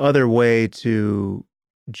 The only other way to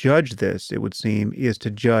judge this, it would seem, is to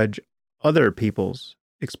judge other people's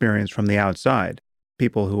experience from the outside.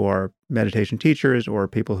 People who are meditation teachers or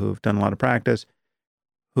people who've done a lot of practice,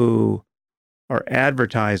 who are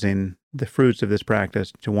advertising the fruits of this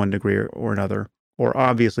practice to one degree or another, or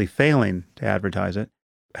obviously failing to advertise it.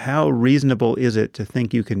 How reasonable is it to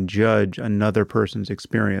think you can judge another person's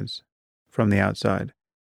experience from the outside?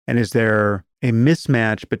 And is there a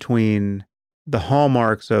mismatch between the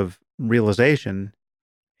hallmarks of realization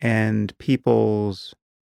and people's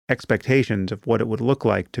expectations of what it would look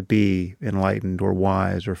like to be enlightened or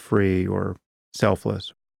wise or free or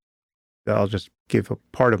selfless? I'll just give a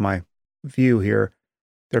part of my view here.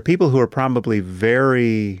 There are people who are probably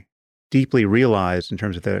very deeply realized in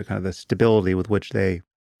terms of the kind of the stability with which they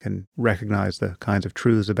can recognize the kinds of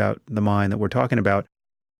truths about the mind that we're talking about,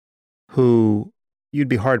 who you'd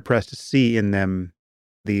be hard-pressed to see in them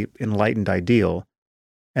the enlightened ideal.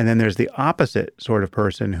 And then there's the opposite sort of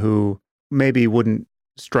person who maybe wouldn't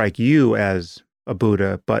strike you as a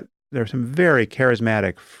Buddha, but there are some very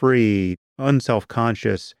charismatic, free,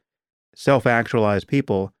 unself-conscious, self-actualized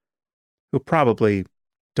people who probably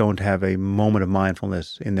don't have a moment of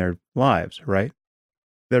mindfulness in their lives, right?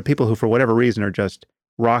 There are people who, for whatever reason, are just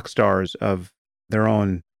rock stars of their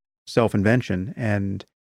own self-invention, and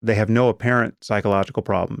they have no apparent psychological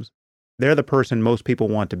problems. They're the person most people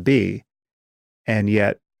want to be, and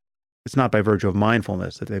yet it's not by virtue of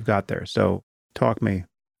mindfulness that they've got there. So talk me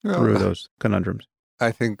through those conundrums.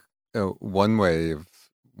 I think one way of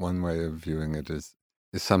viewing it is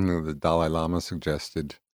something that the Dalai Lama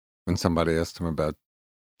suggested when somebody asked him about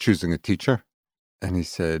choosing a teacher, and he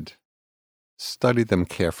said, "Study them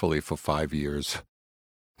carefully for 5 years.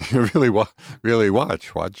 You really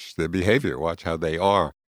watch their behavior, watch how they are."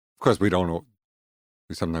 Of course, we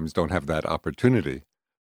sometimes don't have that opportunity,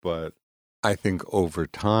 but I think over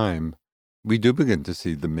time we do begin to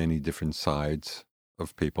see the many different sides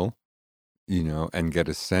of people, and get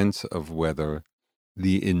a sense of whether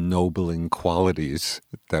the ennobling qualities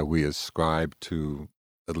that we ascribe to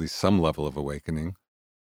at least some level of awakening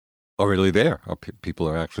are really there, or people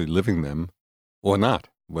are actually living them or not,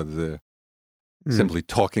 whether they're simply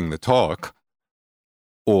talking the talk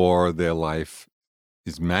or their life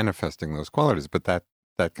is manifesting those qualities. But that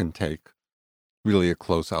can take really a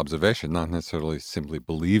close observation, not necessarily simply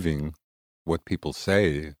believing what people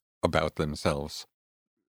say about themselves.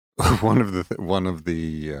 One of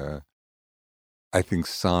the I think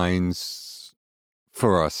signs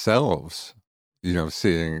for ourselves,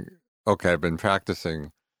 seeing, okay, I've been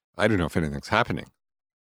practicing, I don't know if anything's happening.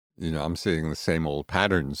 I'm seeing the same old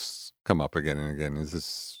patterns come up again and again. Is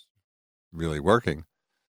this really working?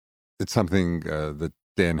 It's something that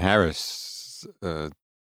Dan Harris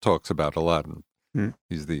talks about a lot.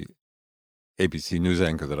 He's the ABC News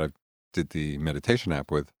anchor that I did the meditation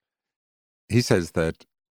app with. He says that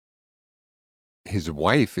his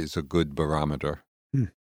wife is a good barometer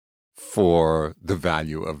for the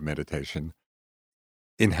value of meditation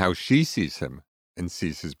in how she sees him and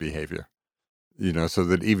sees his behavior. So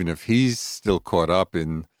that even if he's still caught up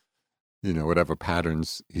in, whatever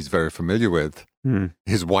patterns he's very familiar with,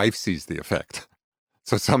 his wife sees the effect.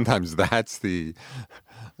 So sometimes that's the...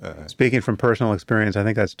 Speaking from personal experience, I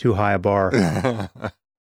think that's too high a bar.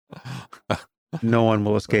 No one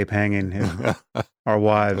will escape hanging if our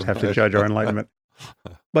wives have to judge our enlightenment.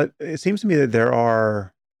 But it seems to me that there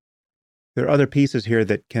are other pieces here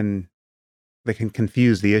that can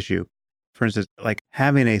confuse the issue. For instance, like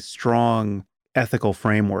having a strong ethical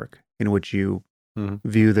framework in which you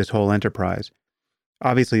view this whole enterprise.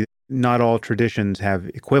 Obviously, not all traditions have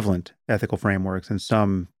equivalent ethical frameworks, and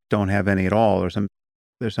some don't have any at all. Or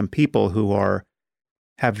there's some people who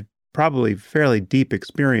have probably fairly deep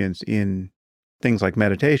experience in things like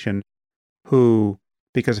meditation, who,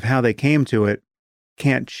 because of how they came to it,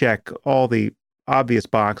 can't check all the obvious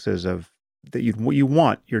boxes of that you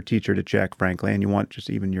want your teacher to check, frankly, and you want just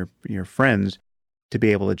even your friends to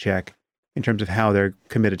be able to check in terms of how they're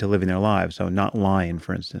committed to living their lives. So not lying,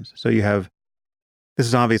 for instance. So this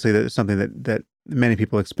is obviously something that many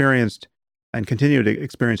people experienced and continue to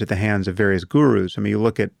experience at the hands of various gurus. I mean, you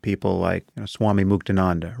look at people like Swami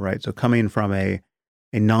Muktananda, right? So coming from a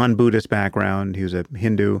non-Buddhist background, he was a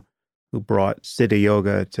Hindu who brought Siddha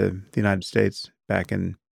Yoga to the United States back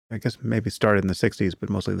in, I guess maybe started in the 60s, but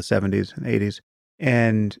mostly the 70s and 80s.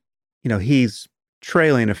 And, he's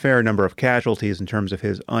trailing a fair number of casualties in terms of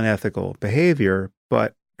his unethical behavior,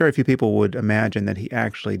 but very few people would imagine that he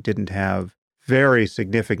actually didn't have very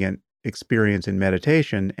significant experience in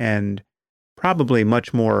meditation and probably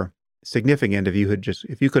much more significant if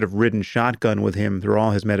you could have ridden shotgun with him through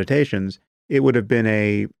all his meditations, it would have been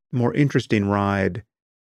a more interesting ride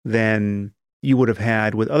than you would have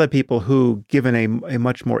had with other people who, given a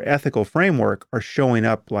much more ethical framework, are showing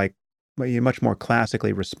up like much more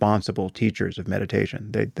classically responsible teachers of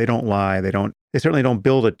meditation. They don't lie. They certainly don't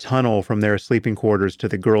build a tunnel from their sleeping quarters to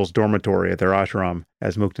the girls' dormitory at their ashram,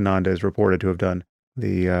 as Muktananda is reported to have done,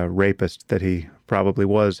 the rapist that he probably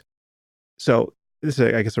was. So this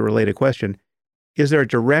is, I guess, a related question. Is there a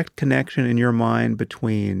direct connection in your mind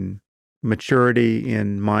between maturity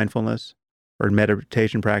in mindfulness or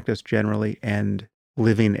meditation practice generally and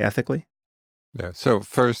living ethically? Yeah. So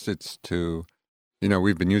first it's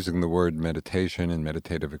we've been using the word meditation and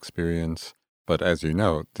meditative experience, but as you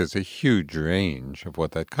know, there's a huge range of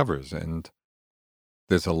what that covers. And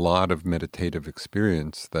there's a lot of meditative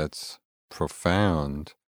experience that's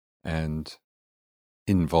profound and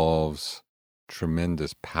involves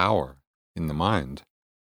tremendous power in the mind,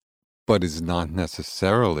 but is not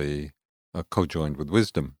necessarily co-joined with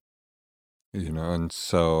wisdom, and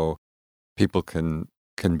so people can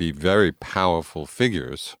be very powerful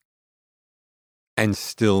figures and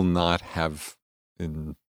still not have,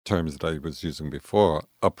 in terms that I was using before,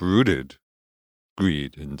 uprooted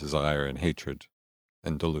greed and desire and hatred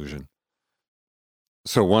and delusion.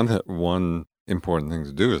 So one important thing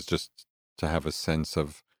to do is just to have a sense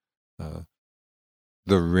of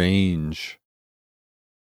the range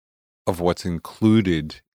of what's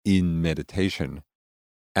included in meditation,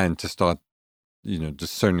 and to start,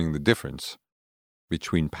 discerning the difference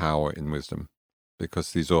between power and wisdom,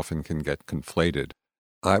 because these often can get conflated.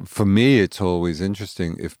 For me, it's always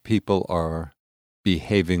interesting if people are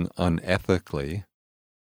behaving unethically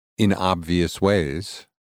in obvious ways,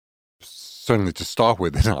 certainly to start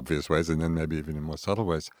with in obvious ways, and then maybe even in more subtle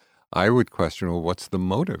ways. I would question, well, what's the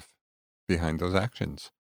motive behind those actions?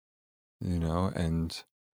 And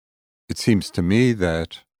it seems to me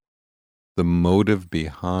that the motive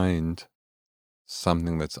behind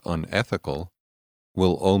something that's unethical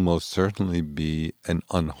will almost certainly be an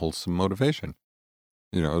unwholesome motivation.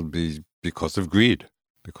 It'll be because of greed,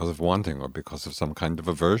 because of wanting, or because of some kind of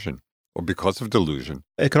aversion, or because of delusion.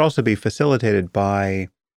 It could also be facilitated by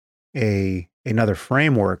another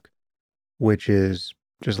framework, which is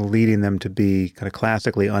just leading them to be kind of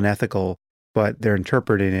classically unethical, but they're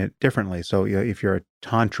interpreting it differently. So if you're a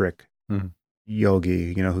tantric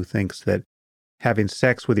yogi, who thinks that having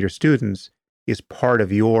sex with your students is part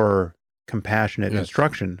of your compassionate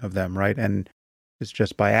instruction of them, right? And it's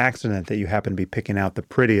just by accident that you happen to be picking out the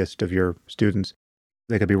prettiest of your students.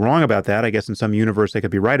 They could be wrong about that. I guess in some universe they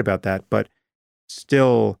could be right about that, but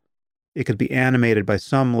still it could be animated by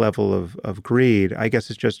some level of greed. I guess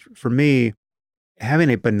it's just, for me, having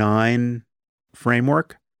a benign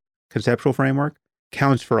framework, conceptual framework,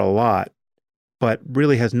 counts for a lot, but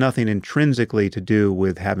really has nothing intrinsically to do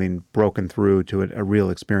with having broken through to a real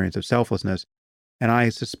experience of selflessness. And I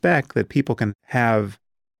suspect that people can have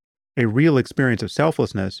a real experience of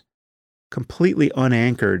selflessness completely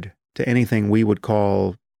unanchored to anything we would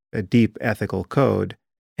call a deep ethical code.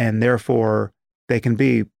 And therefore, they can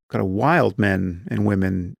be kind of wild men and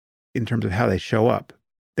women in terms of how they show up.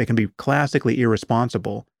 They can be classically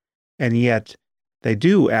irresponsible, and yet they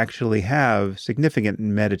do actually have significant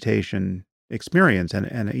meditation experience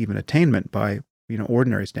and even attainment by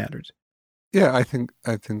ordinary standards. Yeah, I think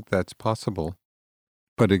that's possible.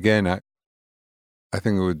 But again, I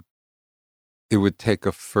think it would take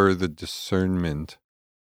a further discernment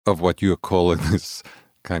of what you're calling this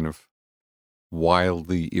kind of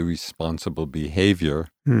wildly irresponsible behavior.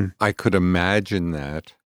 I could imagine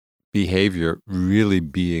that behavior really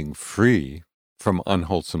being free from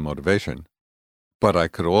unwholesome motivation. But I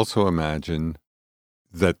could also imagine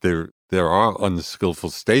that there are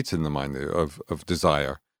unskillful states in the mind of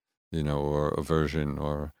desire, or aversion,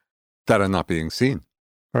 or that are not being seen.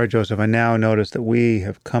 All right, Joseph, I now notice that we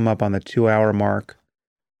have come up on the 2-hour mark.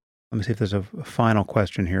 Let me see if there's a final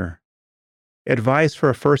question here. Advice for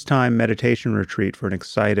a first-time meditation retreat for an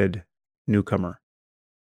excited newcomer.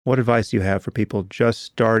 What advice do you have for people just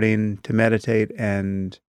starting to meditate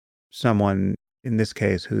and someone, in this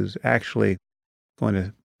case, who's actually going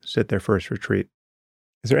to sit their first retreat?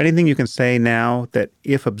 Is there anything you can say now that,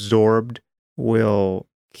 if absorbed, will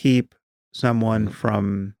keep someone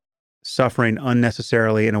from suffering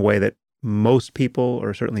unnecessarily in a way that most people,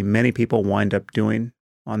 or certainly many people, wind up doing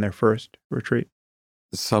on their first retreat?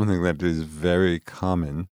 Something that is very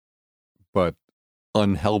common but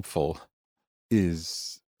unhelpful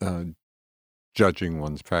is judging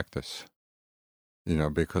one's practice.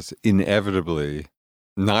 Because inevitably,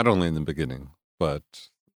 not only in the beginning, but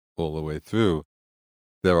all the way through,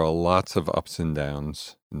 There are lots of ups and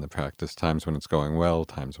downs in the practice, times when it's going well,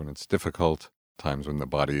 times when it's difficult, times when the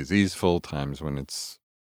body is easeful, times when it's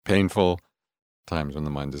painful, times when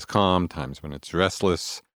the mind is calm, times when it's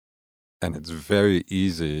restless. And it's very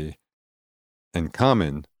easy and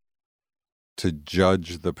common to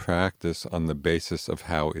judge the practice on the basis of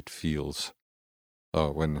how it feels.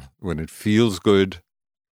 Oh, when it feels good,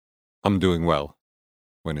 I'm doing well.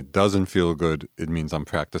 When it doesn't feel good, it means I'm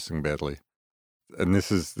practicing badly. And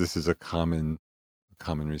this is a common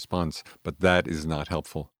response, but that is not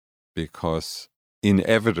helpful, because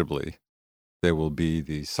inevitably there will be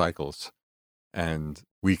these cycles, and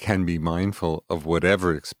we can be mindful of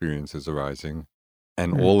whatever experience is arising,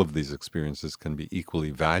 and all of these experiences can be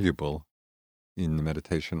equally valuable in the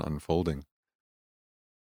meditation unfolding.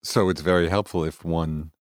 So it's very helpful if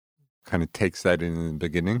one kind of takes that in the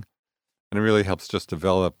beginning, and it really helps just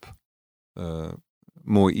develop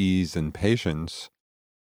more ease and patience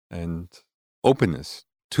and openness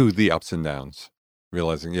to the ups and downs,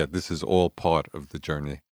 realizing, this is all part of the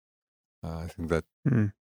journey. I think that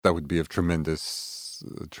that would be of tremendous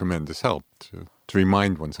help to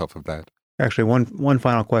remind oneself of that. Actually, one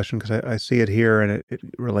final question, because I see it here, and it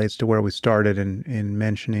relates to where we started in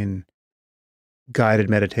mentioning guided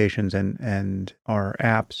meditations and our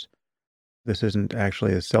apps. This isn't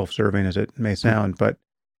actually as self-serving as it may sound, but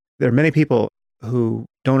there are many people who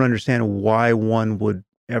don't understand why one would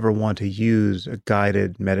ever want to use a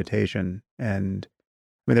guided meditation. And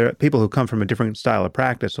I mean, there are people who come from a different style of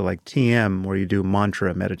practice. So like TM, where you do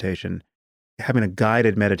mantra meditation, having a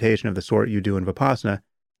guided meditation of the sort you do in Vipassana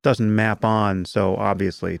doesn't map on so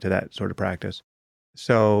obviously to that sort of practice.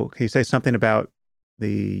 So can you say something about the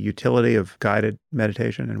utility of guided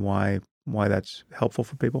meditation and why that's helpful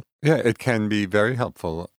for people? Yeah, it can be very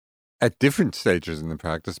helpful at different stages in the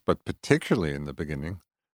practice, but particularly in the beginning,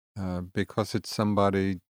 because it's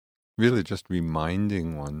somebody really just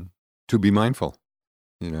reminding one to be mindful,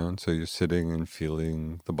 and so you're sitting and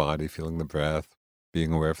feeling the body, feeling the breath,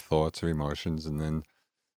 being aware of thoughts or emotions, and then,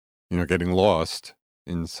 getting lost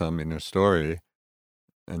in some inner story,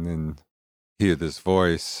 and then hear this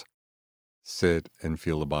voice, sit and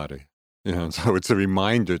feel the body, and so it's a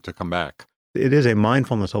reminder to come back. It is a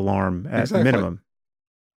mindfulness alarm at Exactly. minimum.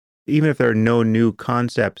 Even if there are no new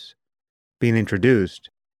concepts being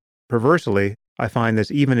introduced, perversely, I find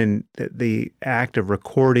this even in the act of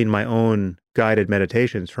recording my own guided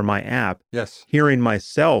meditations for my app, Yes. hearing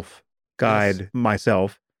myself guide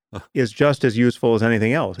myself is just as useful as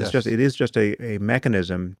anything else. It is just a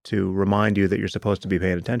mechanism to remind you that you're supposed to be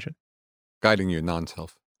paying attention. Guiding your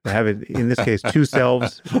non-self. Have it, in this case, two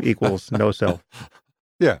selves equals no self.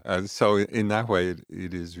 Yeah. So in that way,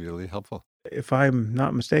 it is really helpful. If I'm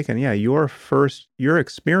not mistaken, your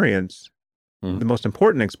experience, the most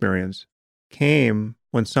important experience, came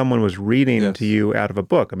when someone was reading to you out of a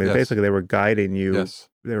book. I mean, basically they were guiding you. Yes.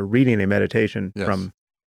 They were reading a meditation from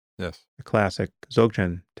a classic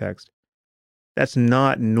Dzogchen text. That's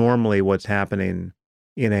not normally what's happening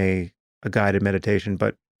in a guided meditation,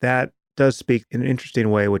 but that does speak in an interesting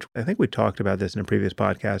way, which I think we talked about this in a previous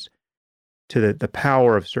podcast, to the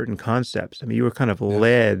power of certain concepts. I mean, you were kind of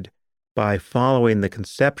led by following the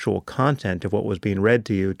conceptual content of what was being read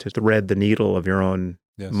to you to thread the needle of your own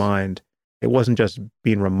mind. It wasn't just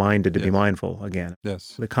being reminded to be mindful again.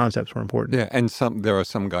 Yes. The concepts were important. Yeah, and there are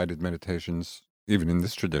some guided meditations, even in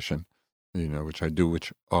this tradition, which I do,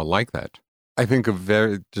 which are like that. I think of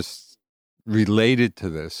very just related to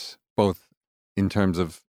this, both in terms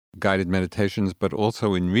of guided meditations, but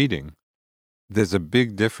also in reading. There's a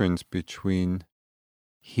big difference between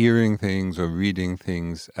hearing things or reading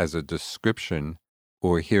things as a description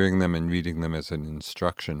or hearing them and reading them as an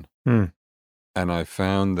instruction. And I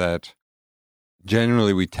found that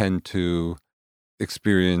generally we tend to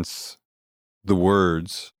experience the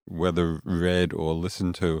words, whether read or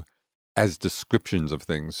listened to, as descriptions of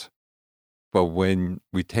things. But when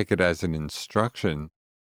we take it as an instruction,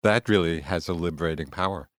 that really has a liberating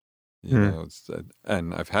power.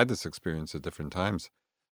 And I've had this experience at different times.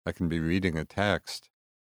 I can be reading a text,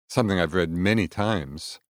 something I've read many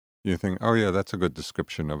times. You think, oh yeah, that's a good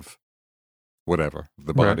description of whatever,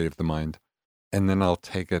 the body of the mind. And then I'll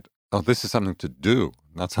take it, oh, this is something to do,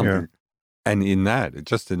 not something. And in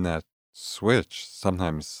that switch,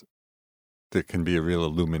 sometimes there can be a real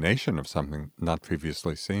illumination of something not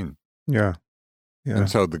previously seen. Yeah. And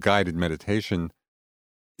so the guided meditation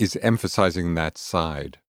is emphasizing that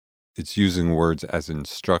side. It's using words as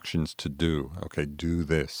instructions to do. Okay, do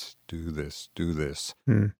this, do this, do this.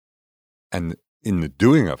 And in the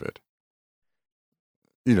doing of it,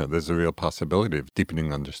 there's a real possibility of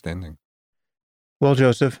deepening understanding. Well,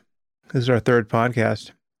 Joseph, This is our third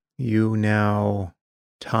podcast. You now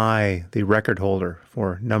tie the record holder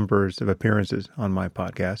for numbers of appearances on my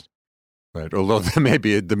podcast. Right. Although there may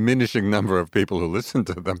be a diminishing number of people who listen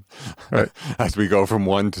to them, right, as we go from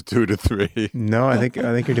 1 to 2 to 3. No, I think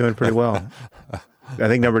you're doing pretty well. I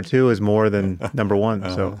think number 2 is more than number 1.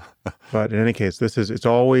 So, but in any case, it's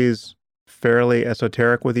always fairly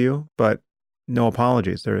esoteric with you, but no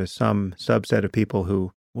apologies. There is some subset of people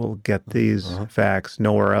who will get these facts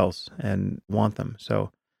nowhere else and want them.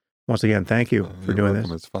 So, once again, thank you for doing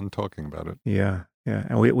welcome. this. It's fun talking about it. Yeah.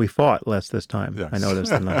 And we fought less this time. Yes. I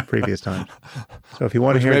noticed than the previous times. So if you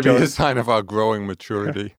want to hear maybe Joseph, a sign of our growing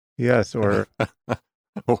maturity. Yes, or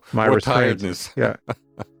my or restraints. tiredness. Yeah.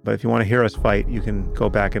 But if you want to hear us fight, you can go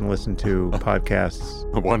back and listen to podcasts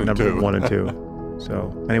 1 and 2. 1 and 2.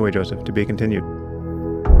 So anyway, Joseph, to be continued.